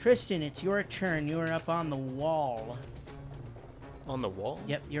 Tristan, it's your turn. You are up on the wall. On the wall?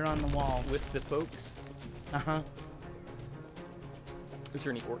 Yep, you're on the wall. With the folks? Uh huh. Is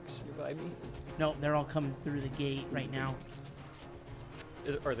there any orcs nearby me? Nope, they're all coming through the gate right now.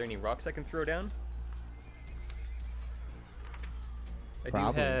 Are there any rocks I can throw down? I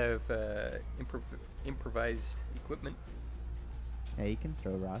Probably. do have improvised equipment. Yeah, you can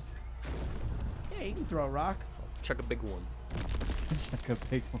throw rocks. Yeah, you can throw a rock. Chuck a big one. Chuck a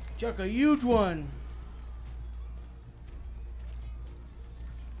big one. Chuck a huge one.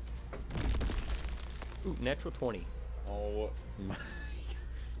 Ooh, natural 20. Oh,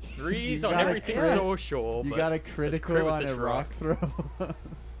 Threes You on got a everything crit. social. You but got a let's critical crit with on this a rock throw.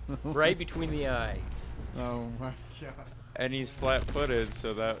 right between the eyes. Oh my god. And he's flat-footed,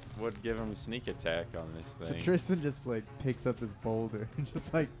 so that would give him sneak attack on this So thing. Tristan just like picks up this boulder and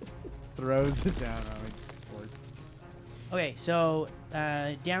just like throws it down on like. Okay, so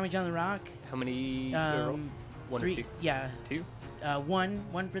damage on the rock. How many? roll? One three. or two? Yeah, Two?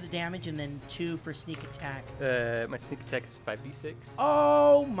 one for the damage, and then 2 for sneak attack. My sneak attack is 5d6.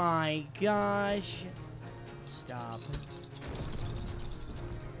 Oh my gosh! Stop.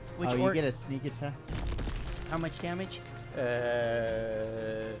 Which Oh, you orc? get a sneak attack. How much damage? Let's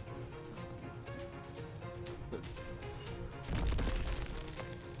see.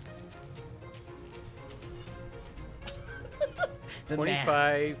 The math.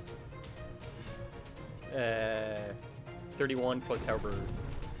 25, 31 plus however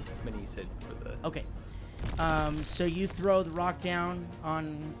many you said for the. Okay. So you throw the rock down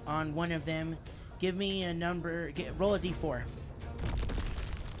on one of them. Give me a number. Roll a d4.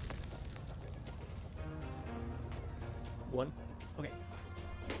 1. Okay.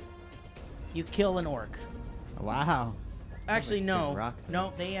 You kill an orc. Wow. Actually, Good no. rock thing.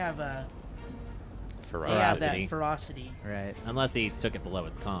 No, they have that Ferocity. ferocity. Right. Unless he took it below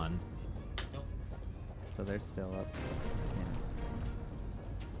its con. So they're still up.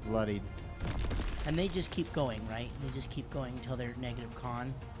 Yeah. Bloodied. And they just keep going, right? They just keep going until they're negative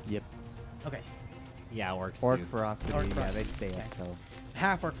con. Yep. Okay. Yeah, orcs Orc do. ferocity. Orc Yeah, they ferocity, stay okay. up till.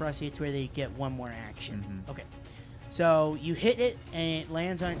 Half orc ferocity, it's where they get one more action. Mhm. Okay. So you hit it, and it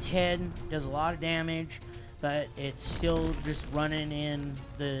lands on its head, does a lot of damage, but it's still just running in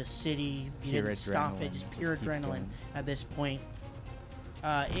the city. You Pure didn't stop it, adrenaline, just just pure keeps adrenaline going. at this point.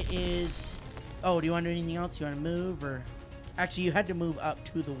 It is. Oh, do you want to do anything else? You want to move, or actually, you had to move up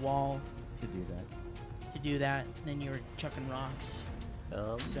to the wall To do that. to do that. Then you were chucking rocks.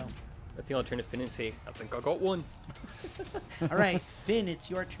 So, I think I'll turn to Finn and say, I think I got one. all right, Finn, it's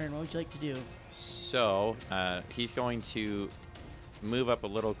your turn. What would you like to do? So he's going to move up a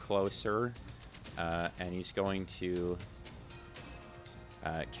little closer, and he's going to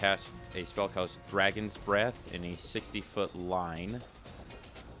cast a spell called Dragon's Breath in a 60-foot line.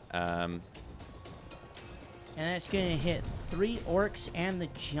 And that's going to hit 3 orcs and the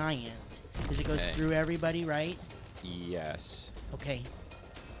giant. Because it goes Okay. through everybody, right? Yes. Okay.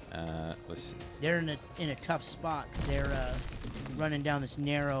 Let's see. They're in a tough spot because they're running down this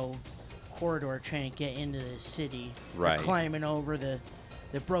narrow corridor trying to get into the city. Right. They're climbing over the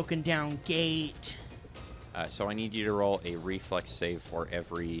broken down gate. So I need you to roll a reflex save for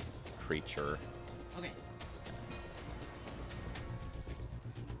every creature. Okay.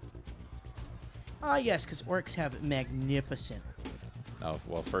 Ah, yes, because orcs have magnificent. Oh,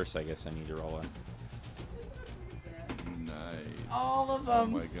 well, first I guess I need to roll a... Nice. All of Oh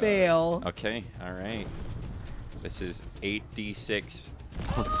them my God. fail. Okay, all right. This is 8d6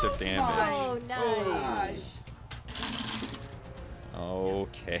 points of damage. Oh, nice.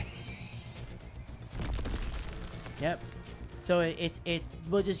 Okay. Yep. So it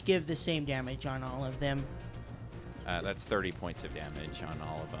will just give the same damage on all of them. That's 30 points of damage on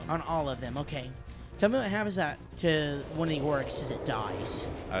all of them. On all of them. Okay. Tell me what happens to one of the orcs as it dies.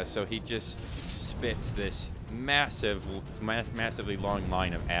 So he just spits this massively long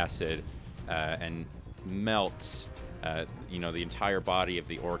line of acid and melts, the entire body of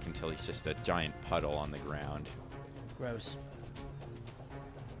the orc until he's just a giant puddle on the ground. Gross.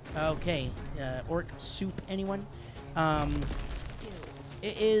 Okay. Orc soup. Anyone?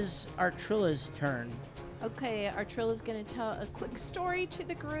 It is Artrilla's turn. Okay, Artrilla's going to tell a quick story to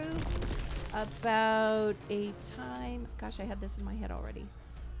the group about a time. Gosh, I had this in my head already.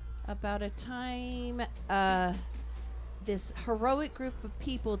 About a time this heroic group of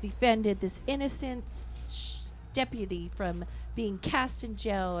people defended this innocent deputy from being cast in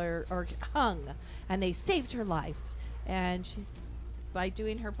jail or hung, and they saved her life. And she, by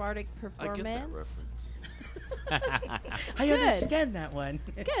doing her bardic performance. I Good. understand that one.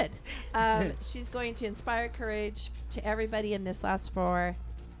 Good. She's going to inspire courage to everybody, and this lasts for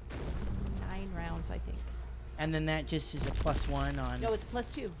 9 rounds, I think. And then that just is a +1 on. No, it's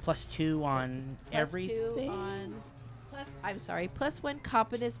 +2. +2 on everything. +2 on. +1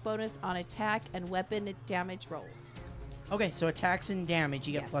 competence bonus on attack and weapon damage rolls. Okay, so attacks and damage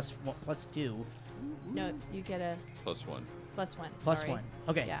you get Yes. +2. No, you get a +1. +1. Plus sorry. 1.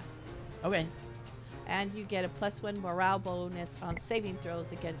 Okay. Yeah. Okay. And you get a +1 morale bonus on saving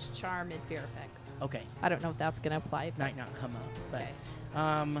throws against charm and fear effects. Okay. I don't know if that's going to apply. But Might not come up, but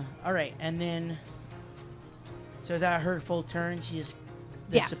Okay. all right, and then so is that her full turn? She is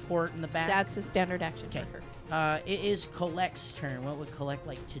the Yeah. support in the back. that's a standard action Okay. for her. It is Collect's turn. What would Collect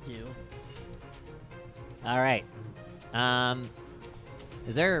like to do? All right.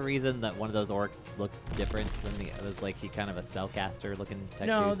 Is there a reason that one of those orcs looks different than the others? Like he kind of a spellcaster looking type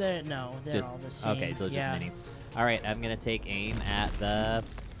No, dude? they're Just- all the same. Okay, so yeah. just minis. All right, I'm gonna take aim at the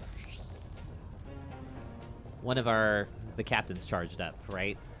one of the captain's charged up,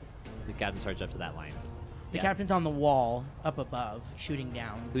 right? The captain's charged up to that line. The Yes. captain's on the wall up above, shooting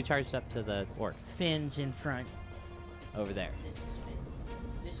down. Who charged up to the orcs Finn's in front. over there? This is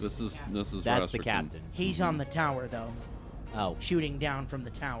Finn. This is That's the Rasputin. captain. He's on the tower though, Oh, shooting down from the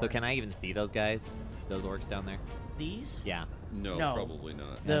tower. so can I even see those guys? Those orcs down there? These? Yeah. No, No. probably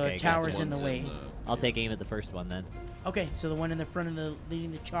not. The Okay, tower's gotcha. in the One's way. I'll take aim at the first one then. Okay, so the one in the front of the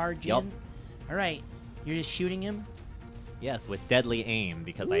leading the charge Yup. in. All right, you're just shooting him. Yes, with deadly aim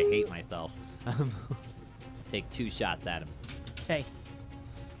because I hate myself. Take 2 shots at him. Okay.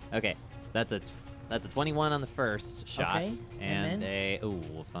 Okay, that's a 21 on the first shot, Okay, and and a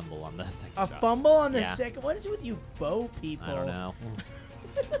fumble on the second A shot. fumble on the Yeah. second. What is it with you bow people? I don't know.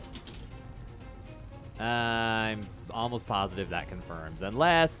 I'm almost positive that confirms.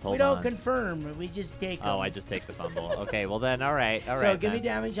 Unless, hold we don't on. confirm. We just take Oh, 'em. I just take the fumble. Okay, well then, all right. So give me then.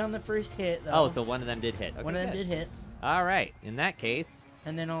 damage on the first hit, though. Oh, so one of them did hit. Okay, one of them good. did hit, All right. In that case,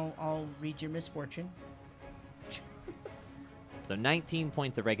 and then I'll read your misfortune. so 19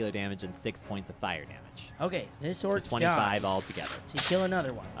 points of regular damage and 6 points of fire damage. Okay, this So orc 25 dies. altogether. So you kill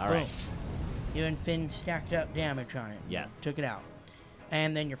another one. All Boom. right. You and Finn stacked up damage on it. Yes. Took it out.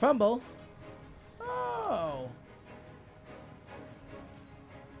 And then your fumble. Oh.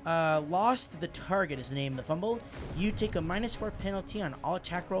 Lost the target is the name of the fumble. You take a -4 penalty on all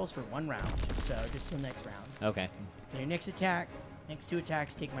attack rolls for 1 round. So just the next round. Okay. Your next attack, next 2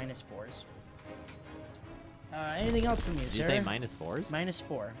 attacks take -4s. Anything else from you, Did sir? you say -4s?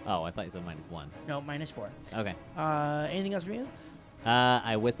 -4. Oh, I thought you said -1. No, -4. Okay. Anything else from you?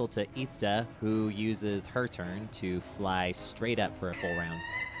 I whistle to Ista, who uses her turn to fly straight up for a full round.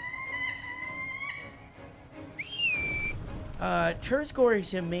 Tursgor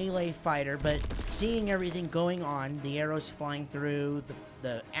is a melee fighter, but seeing everything going on, the arrows flying through,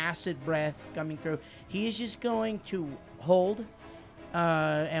 the acid breath coming through, he is just going to hold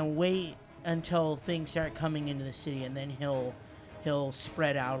and wait until things start coming into the city, and then he'll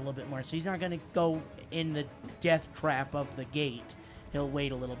spread out a little bit more. So he's not going to go in the death trap of the gate. He'll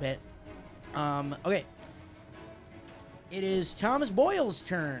wait a little bit. Okay. It is Thomas Boyle's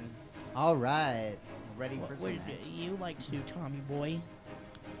turn. All right. Ready for What some would action. you like to do, Tommy boy?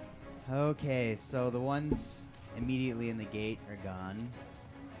 Okay, so the ones immediately in the gate are gone.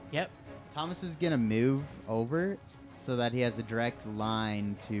 Yep. Thomas is gonna move over so that he has a direct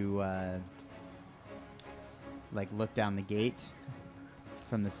line to like look down the gate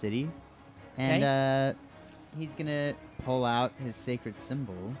from the city, and he's gonna pull out his sacred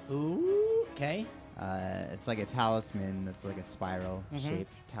symbol. Ooh. Okay. It's like a talisman that's like a spiral Mhm.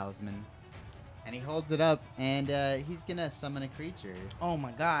 shaped talisman, and he holds it up, and he's gonna summon a creature. Oh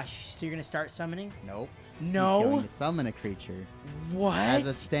my gosh. So you're gonna start summoning? Nope. He's No. going to summon a creature What? as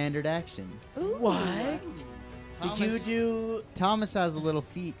a standard action. Ooh. What? Did you do? Thomas has a little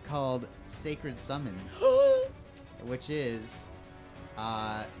feat called Sacred Summons, which is,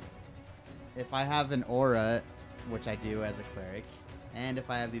 if I have an aura, which I do as a cleric, and if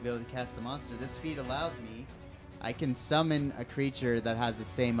I have the ability to cast a monster, this feat allows me, I can summon a creature that has the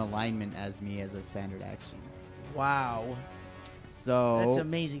same alignment as me as a standard action. Wow. So That's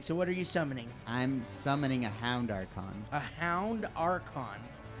amazing. So what are you summoning? I'm summoning a Hound Archon. A Hound Archon.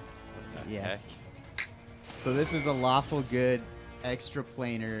 Yes. So this is a lawful good,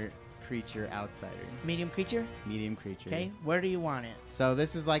 extraplanar creature outsider, Medium creature? medium creature. Okay. Where do you want it? So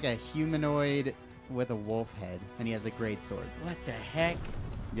this is like a humanoid with a wolf head, and he has a great sword. What the heck?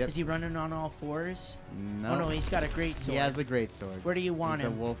 Yep. Is he running on all fours? No. Oh no, he's got a great sword. He has a great sword. Where do you want He's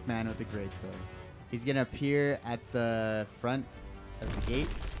him? a wolf man with a great sword. He's gonna appear at the front of the gate.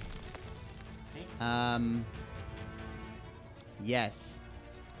 Okay. Yes.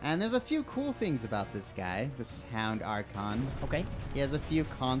 And there's a few cool things about this guy, this Hound Archon. Okay. He has a few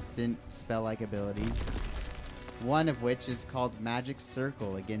constant spell-like abilities. One of which is called Magic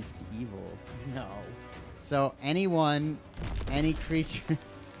Circle against evil. No. So anyone, any creature,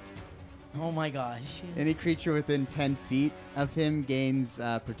 Oh my gosh. any creature within 10 feet of him gains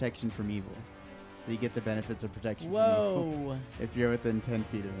protection from evil. So you get the benefits of protection from evil Whoa. if you're within 10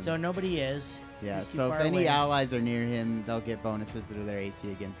 feet of him. So nobody is. yeah, He's too so if far any away. allies are near him, they'll get bonuses that are their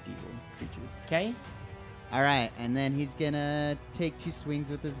AC against evil creatures. Okay. All right, and then he's gonna take 2 swings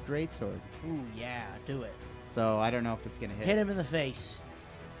with his greatsword. Ooh yeah, do it. So I don't know if it's gonna hit. Hit him in the face.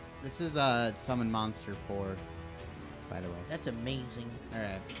 This is Summon Monster 4, by the way. That's amazing. All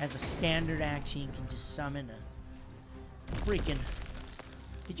right. As a standard action, you can just summon a freaking.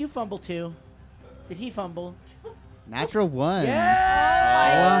 Did you fumble too? Did he fumble? Natural 1.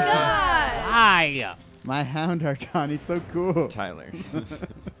 Yeah! Hi. My Hound Archon, he's so cool. Tyler,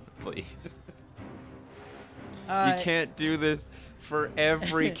 please. Uh, You can't do this for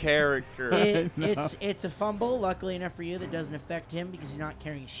every character. It's a fumble. Luckily enough for you, that doesn't affect him because he's not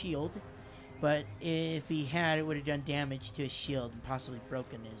carrying a shield. But if he had, it would have done damage to his shield and possibly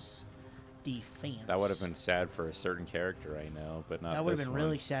broken his defense. That would have been sad for a certain character I know, but not That would have this been one.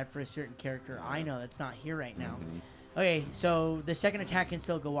 really sad for a certain character I know that's not here right now. Mhm. Okay, so the second attack can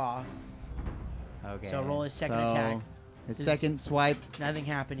still go off. Okay. So roll his second so attack. His This- second swipe, Nothing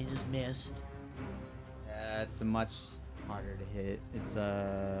happened. He just missed. it's a much harder to hit. It's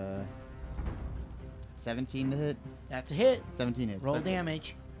a 17 to hit. That's a hit. 17 hits. Roll okay.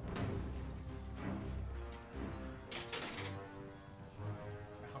 damage.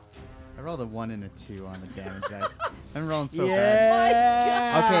 I rolled a 1 and a 2 on the damage dice. I'm rolling so yeah.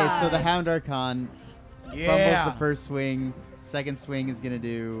 bad. Okay, so the Hound Archon Yeah. Fumbles the first swing. Second swing is gonna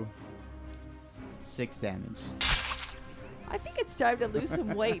do 6 damage. I think it's time to lose some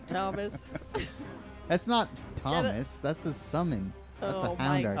weight, Thomas. That's not Thomas. That's a summon. That's Oh a my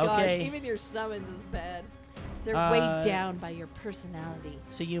hound arc. gosh, Okay. even your summons is bad. They're Uh, weighed down by your personality.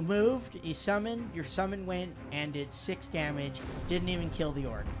 So you moved, you summoned, your summon went and did 6 damage. Didn't even kill the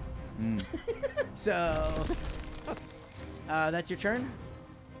orc. Mm. So that's your turn?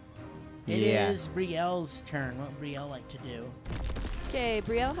 It Yeah. is Brielle's turn. What would Brielle like to do? Okay,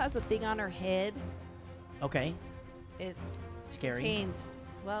 Brielle has a thing on her head. Okay. It's Scary. contains,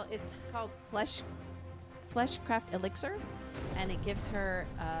 well, it's called Fleshcraft Elixir, and it gives her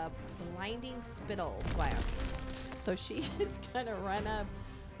a blinding spittle glance. So she is gonna run up.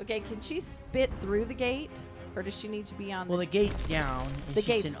 Okay, can she spit through the gate, or does she need to be on Well, the gate's down. It's The just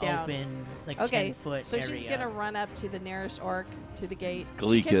gate's an down. open, like, Okay, 10-foot so area. she's gonna run up to the nearest orc to the gate.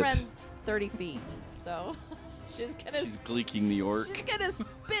 Gleek she can it. run 30 feet, so she's gonna She's gleeking the orc. she's gonna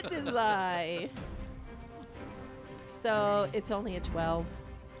spit in his eye. So it's only a 12.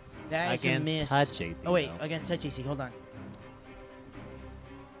 That is a Against miss. touch AC, Oh, wait. though. Against touch AC. Hold on.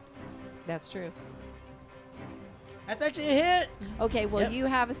 That's true. That's actually a hit. Okay, well Yep. you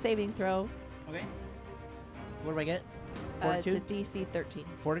have a saving throw. Okay. What do I get? It's a Fortitude? DC 13.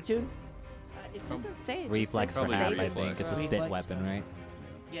 Fortitude? It doesn't say. It just Reflex says for Probably half, I saving think. It's a throw. spit Reflex. weapon, right?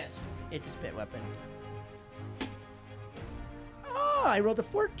 Yes. It's a spit weapon. Oh, I rolled a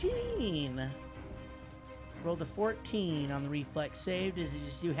 14. Rolled a 14 on the reflex save. Does it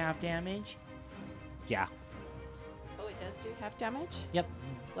just do half damage? Yeah. Oh, it does do half damage? Yep.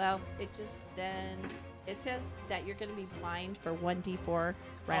 Well, it just then. It says that you're going to be blind for 1d4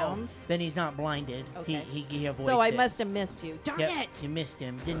 rounds. Then he's not blinded. Okay. He avoids So I it. must have missed you. Darn Yep, it! you missed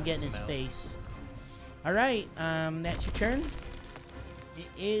him. Didn't get in his Smell. face. All right, that's your turn. It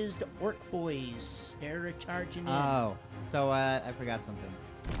is the orc boys. They're charging in. Oh, so I forgot something.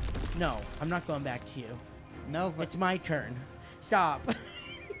 No, I'm not going back to you. No, but It's my turn. Stop.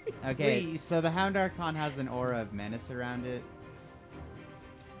 okay. please. So the Hound Archon has an aura of menace around it.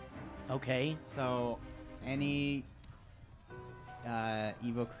 Okay. So any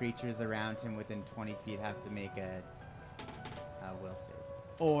evil creatures around him within 20 feet have to make a will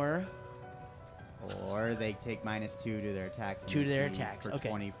save, Or or they take -2 to their attacks. and 2 to their AC attacks, for okay.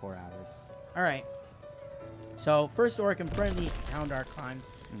 24 hours. all right. So first orc in front of the Hound Archon.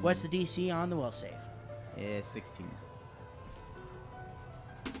 What's the DC on the will save? Is 16.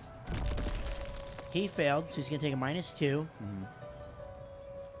 He failed, so he's gonna take a -2. Mhm.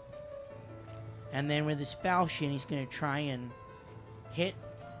 And then with his falchion, he's gonna try and hit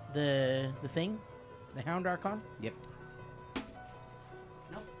the thing, the Hound Archon. Yep.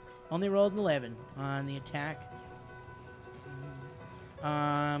 Nope. Only rolled an 11 on the attack.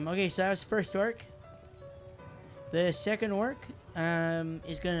 Okay, so that was the first orc. The second orc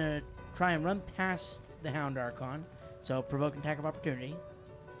is gonna try and run past the Hound Archon, so provoke an attack of opportunity.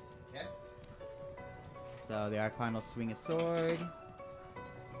 Okay. So the Archon will swing a sword.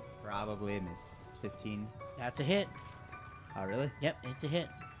 Probably a miss. 15. That's a hit. Oh, really? Yep, it's a hit.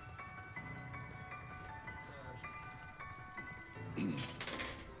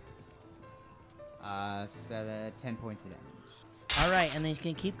 So 10 points of damage. All right, and then he's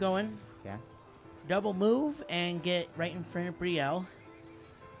gonna keep going. Okay. Double move and get right in front of Brielle.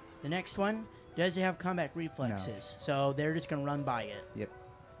 The next one does have combat reflexes, so they're just gonna run by it. Yep.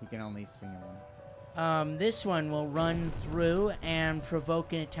 He can only swing at one. This one will run through and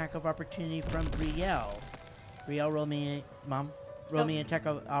provoke an attack of opportunity from Brielle. Brielle, roll me, Mom. Roll Oh. me an attack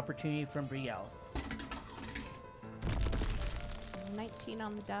of opportunity from Brielle. 19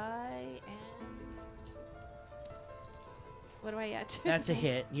 on the die, and what do I add to That's a it?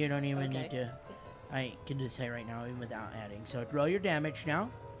 hit. You don't even Okay. need to. I can just say right now, even without adding. So roll your damage now.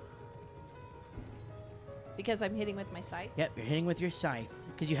 Because I'm hitting with my scythe. Yep, you're hitting with your scythe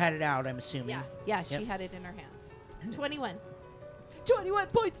because you had it out. I'm assuming. Yeah, yeah, she Yep. had it in her hands. 21. 21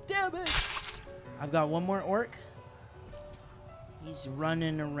 points damage. I've got one more orc. He's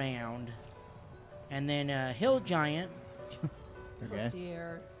running around, and then a hill giant. Okay. Oh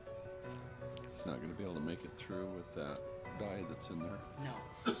dear. He's not going to be able to make it through with that die that's in there.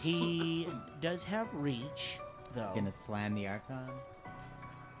 No, he does have reach though. Gonna slam the Archon.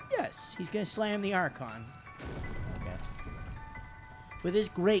 Yes, he's gonna slam the Archon Okay. with his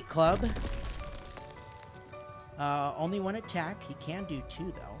great club. Only one attack. He can do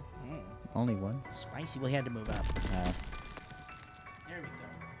 2 though. Only one. Spicy. Well, he had to move up. There we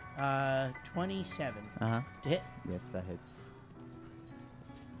go. 27 Uh-huh. to hit. Yes, that hits.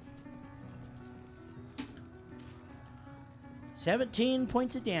 17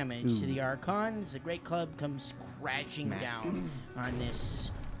 points of damage to Ooh. the Archon as the Great Club comes crashing down on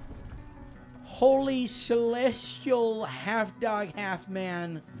this holy celestial half dog, half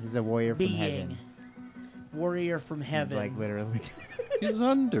man He's a warrior from being. heaven. Warrior from heaven. Like literally. He's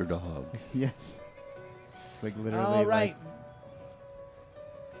underdog. Yes. It's like literally. All right. Like,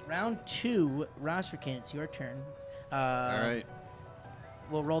 Round 2, Rosrican, it's your turn. All right.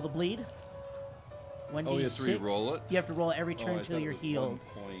 We'll roll the bleed. 1d6. Oh, you have to re-roll it? You have to roll it every turn Oh, I until thought it you're was healed.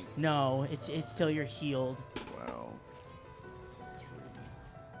 1 point. No, it's till you're healed. Wow.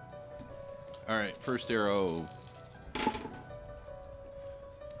 All right, first arrow. Let's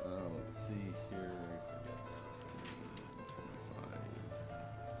see here.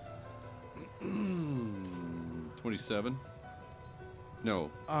 16, 25. 27. No.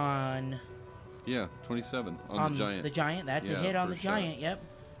 On Yeah, 27 on the giant. The giant, that's a Yeah, hit on the first shot. giant, yep.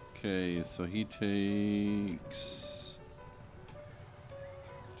 Okay, so he takes.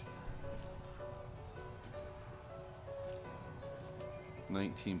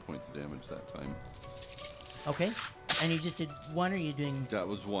 $19 points of damage that time. Okay. And you just did one, or are you doing... That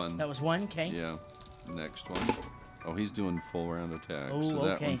was one. That was one, okay. Yeah. Next one. Oh, he's doing full round attack. Oh, so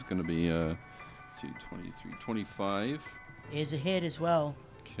that okay. one's going to be 23, 25. Is a hit as well.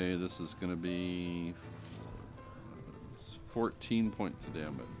 Okay, this is going to be 14 points of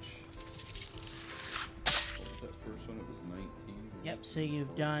damage. What was that first one? It was 19. Yep, so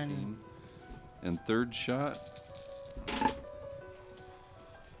you've done... 14. And third shot.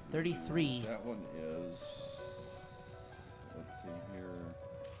 33. That one is. Let's see here.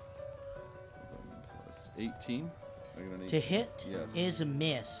 11 plus 18. I got an To 18. hit Yes. is a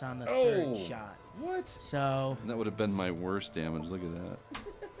miss on the Oh. third shot. What? So... And that would have been my worst damage. Look at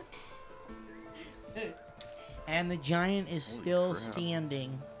that. And the giant is Holy still crap.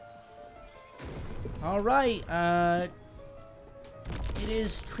 standing. All right. It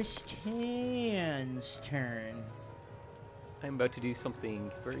is Tristan's turn. I'm about to do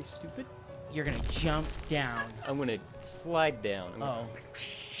something very stupid. You're gonna jump down. I'm gonna slide down. I'm gonna,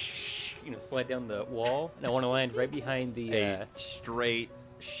 Oh, slide down the wall, and I want to land right behind the. A straight,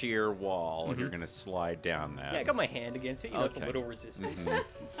 sheer wall. You're gonna slide down that. Yeah, I got my hand against it. It's a Okay. little resistant.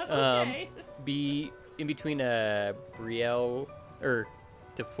 okay. Be in between Brielle, or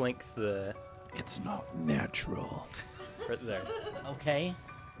to flank the It's not natural. right there. Okay.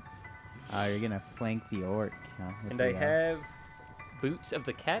 you're gonna flank the orc. Huh, with And I the, have Boots of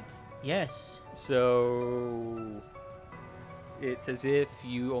the Cat. Yes. So it's as if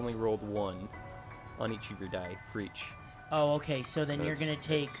you only rolled one on each of your die for each. Oh, okay. So then So you're gonna it's-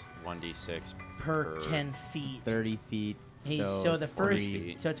 take it's 1d6 per 10 feet. 30 feet. So the 40 first.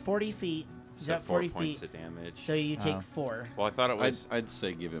 feet. So it's 40 feet. Is So that 4 40 points feet? of damage. So you take Oh. 4. Well, I thought it was. I'd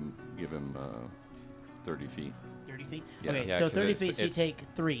say give him 30 feet. 30 feet. Yeah. Okay. Yeah, so 'cause 30 it's- feet. So you it's- take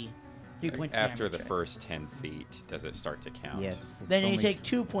 3. 3 points after damage. the first 10 feet, does it start to count? Yes. it's Then you only take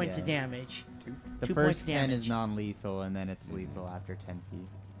 2 points of yeah. damage. The 2 first points 10 damage. is non-lethal, and then it's lethal after 10 feet.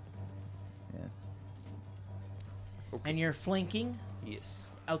 Yeah. And you're flanking. Yes.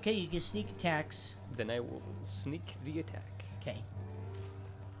 Okay, you get sneak attacks. Then I will sneak the attack. Okay,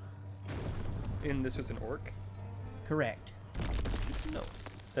 And this was an orc? correct. No.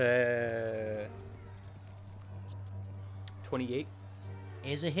 28.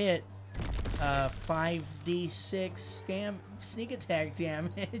 Is a hit. 5d6 sneak attack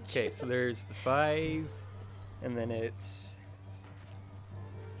damage. Okay, so there's the 5, and then it's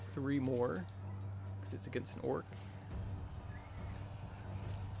 3 more, because it's against an orc.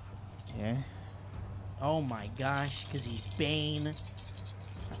 Okay. Oh my gosh, because he's Bane.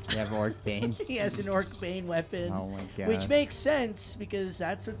 You have orc bane. He has an orc Bane weapon. Oh my god. Which makes sense because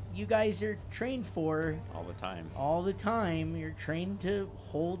that's what you guys are trained for All the time. all the time. You're trained to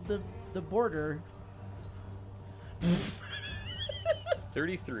hold the border.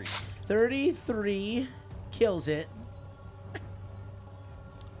 33. 33 kills it.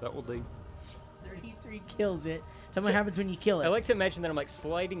 That will do. 33 kills it. Tell me what happens when you kill it. I like to imagine that I'm like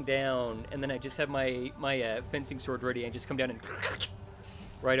sliding down, and then I just have my fencing sword ready, and just come down and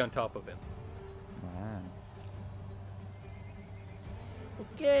right on top of him. Wow.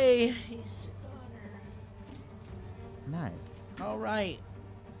 Okay, he's Nice. all right.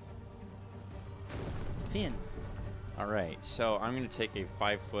 Finn. All right, so I'm going to take a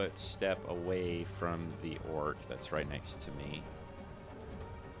 5-foot step away from the orc that's right next to me.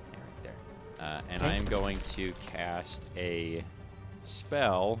 Yeah, right there. And Okay. I'm going to cast a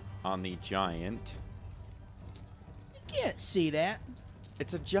spell on the giant. You can't see that.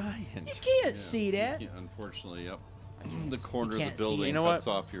 It's a giant. You can't see that. Yeah, unfortunately, yep. The corner of the can't see building it. You know cuts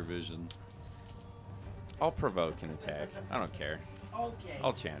what? off your vision. I'll provoke an attack. I don't care. Okay.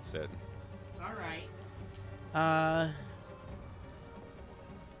 I'll chance it. All right.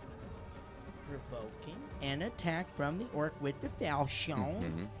 Provoking an attack from the orc with the falchion.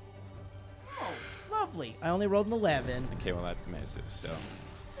 Mhm. Oh, lovely. I only rolled an 11. Okay, well that misses. So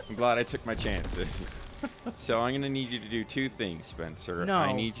I'm glad I took my chances. So I'm gonna need you to do two things, Spencer. No.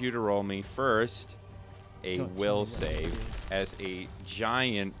 I need you to roll me first a Don't tell will me what to save do. as a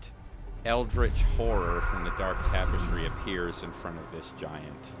giant eldritch horror from the dark tapestry appears in front of this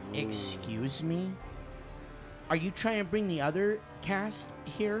giant. Excuse me? Are you trying to bring the other cast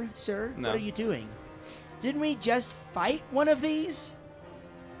here, sir? No. What are you doing? Didn't we just fight one of these?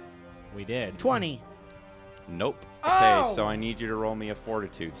 We did. 20. Nope. Oh! Okay, so I need you to roll me a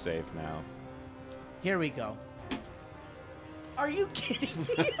fortitude save now. Here we go. Are you kidding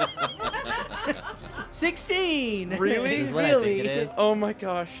me? 16. Really? This is what I think it is. Oh my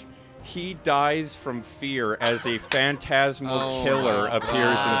gosh. He dies from fear as a phantasmal killer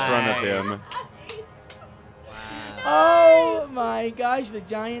appears in front of him. Oh my gosh, the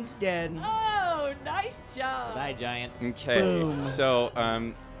giant's dead. Oh, nice job. Bye, giant. Okay, Boom. so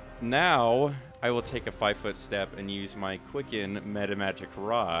now I will take a 5-foot step and use my Quicken Metamagic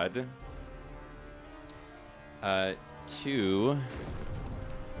Rod to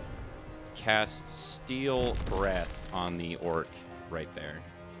cast Steel Breath on the orc right there.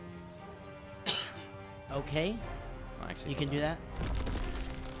 Okay, Well, actually, you can hold do on. that.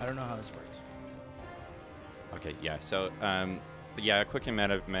 I don't know how this works. Okay, yeah. So, yeah, Quicken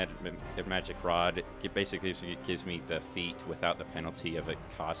Magic Rod it basically gives me the feat without the penalty of it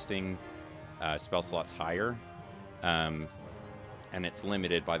costing spell slots higher, and it's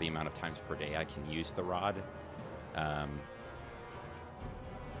limited by the amount of times per day I can use the rod.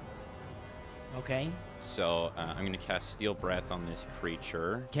 Okay. So I'm going to cast Steel Breath on this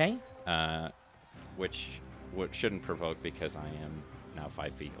creature, Okay. which shouldn't provoke because I am now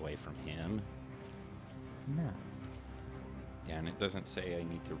 5 feet away from him. No. Yeah, and it doesn't say I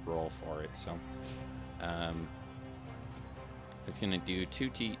need to roll for it, so it's going to do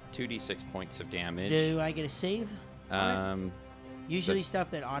 2d6 points of damage. Do I get a save? on it? Um, Usually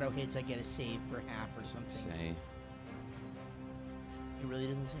stuff that auto hits, I get a save for half or something. say. It really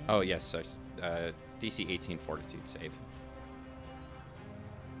doesn't say. Oh yes, so, DC 18 Fortitude save.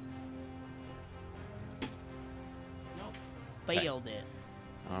 Nope. Failed it.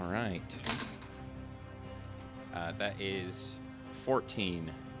 All right. That is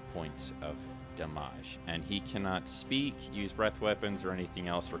 14 points of damage, and he cannot speak, use breath weapons, or anything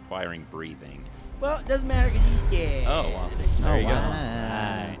else requiring breathing. Well, it doesn't matter because he's dead. Oh well, there you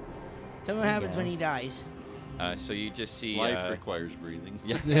Alright. Tell me what happens when he dies. go. So you just see Life requires breathing.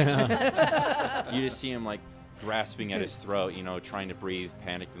 Yeah. You just see him like grasping at his throat, you know, trying to breathe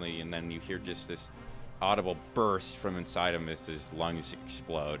panically, and then you hear just this audible burst from inside him as his lungs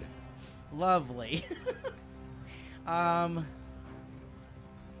explode. Lovely. All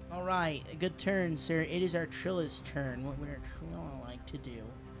right. Good turn, sir. It is our Trilla's turn. What would our Trilla like to do?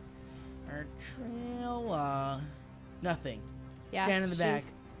 Our Trilla... Nothing. Stand in the back.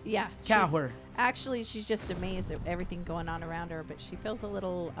 Yeah. Cow she's- her. Actually, she's just amazed at everything going on around her, but she feels a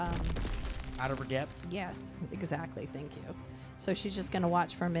little, Out of her depth. yes, exactly. Thank you. So she's just going to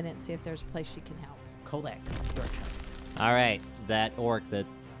watch for a minute and see if there's a place she can help. Kolek, your turn. All right, that orc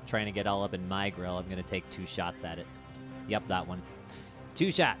that's trying to get all up in my grill, I'm going to take 2 shots at it. Yep, that one. 2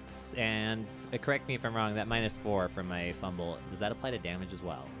 shots, and correct me if I'm wrong, that -4 from my fumble, does that apply to damage as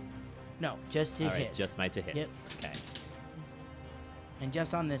well? No, just to All hit. right, just my 2 hits. Okay. And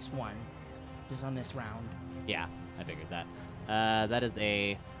just on this one. Just on this round. Yeah, I figured that. That is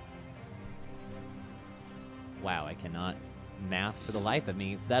a... Wow, I cannot math for the life of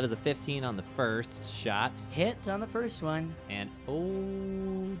me. That is a 15 on the first shot. Hit on the first one. And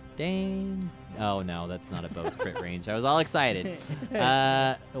oh, dang. Oh, no, that's not a bow's crit range. I was all excited.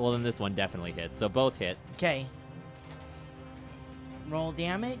 Well, then this one definitely hits. So both hit. Okay. Roll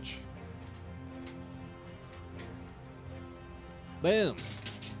damage. Boom.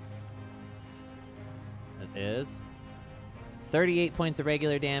 That is 38 points of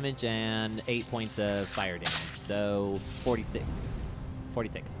regular damage and 8 points of fire damage. So 46.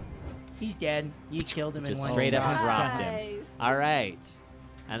 46. He's dead. You killed him in Just one straight up shot. dropped him. Nice. All right.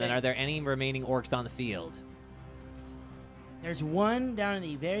 And then Okay. are there any remaining orcs on the field? There's one down at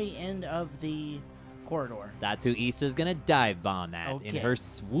the very end of the corridor. That's who Ista's going to dive bomb at in Okay. her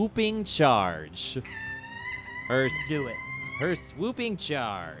swooping charge. Her Do it. Her swooping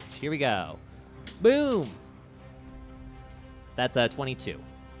charge. Here we go. Boom. That's a 22.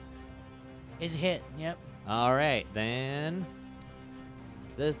 Is a hit. Yep. All right, then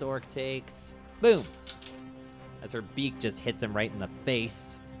this orc takes, boom, as her beak just hits him right in the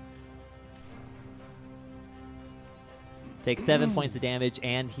face. Takes 7 points of damage,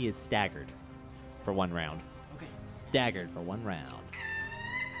 and he is staggered for 1 round. Okay. Staggered for 1 round.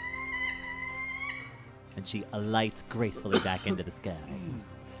 And she alights gracefully back into the sky.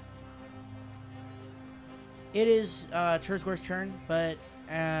 It is Terzgor's turn, but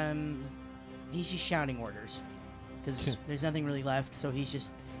he's just shouting orders because there's nothing really left. So he's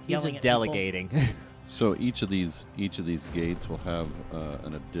just He's yelling just at people. delegating. So each of these gates will have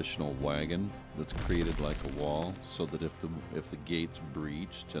an additional wagon that's created like a wall, so that if the gate's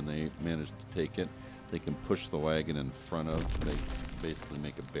breached and they manage to take it, they can push the wagon in front of. They basically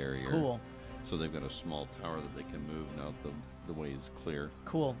make a barrier. Cool. So they've got a small tower that they can move now the way is clear.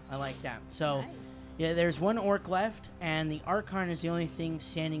 Cool. I like that. So Nice. yeah, there's 1 orc left, and the Archon is the only thing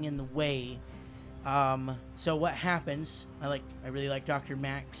standing in the way. So what happens? I really like Dr.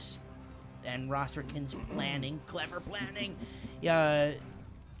 Max and Rosterkin's planning, clever planning.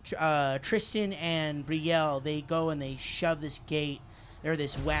 Tristan and Brielle, they go and they shove this gate or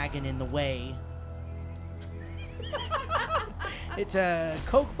this wagon in the way. It's a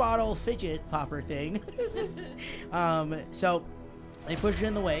Coke bottle fidget popper thing. So they push it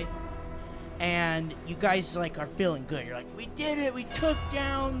in the way, and you guys are feeling good. You're like, we did it! We took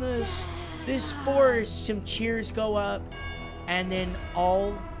down this forest. Some cheers go up, and then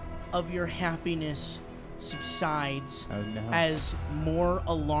all of your happiness subsides Oh no. as more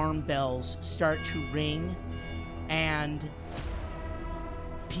alarm bells start to ring, and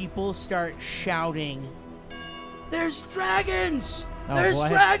people start shouting, "There's dragons! Oh, There's what?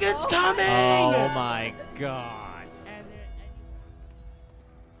 dragons coming!" Oh my god.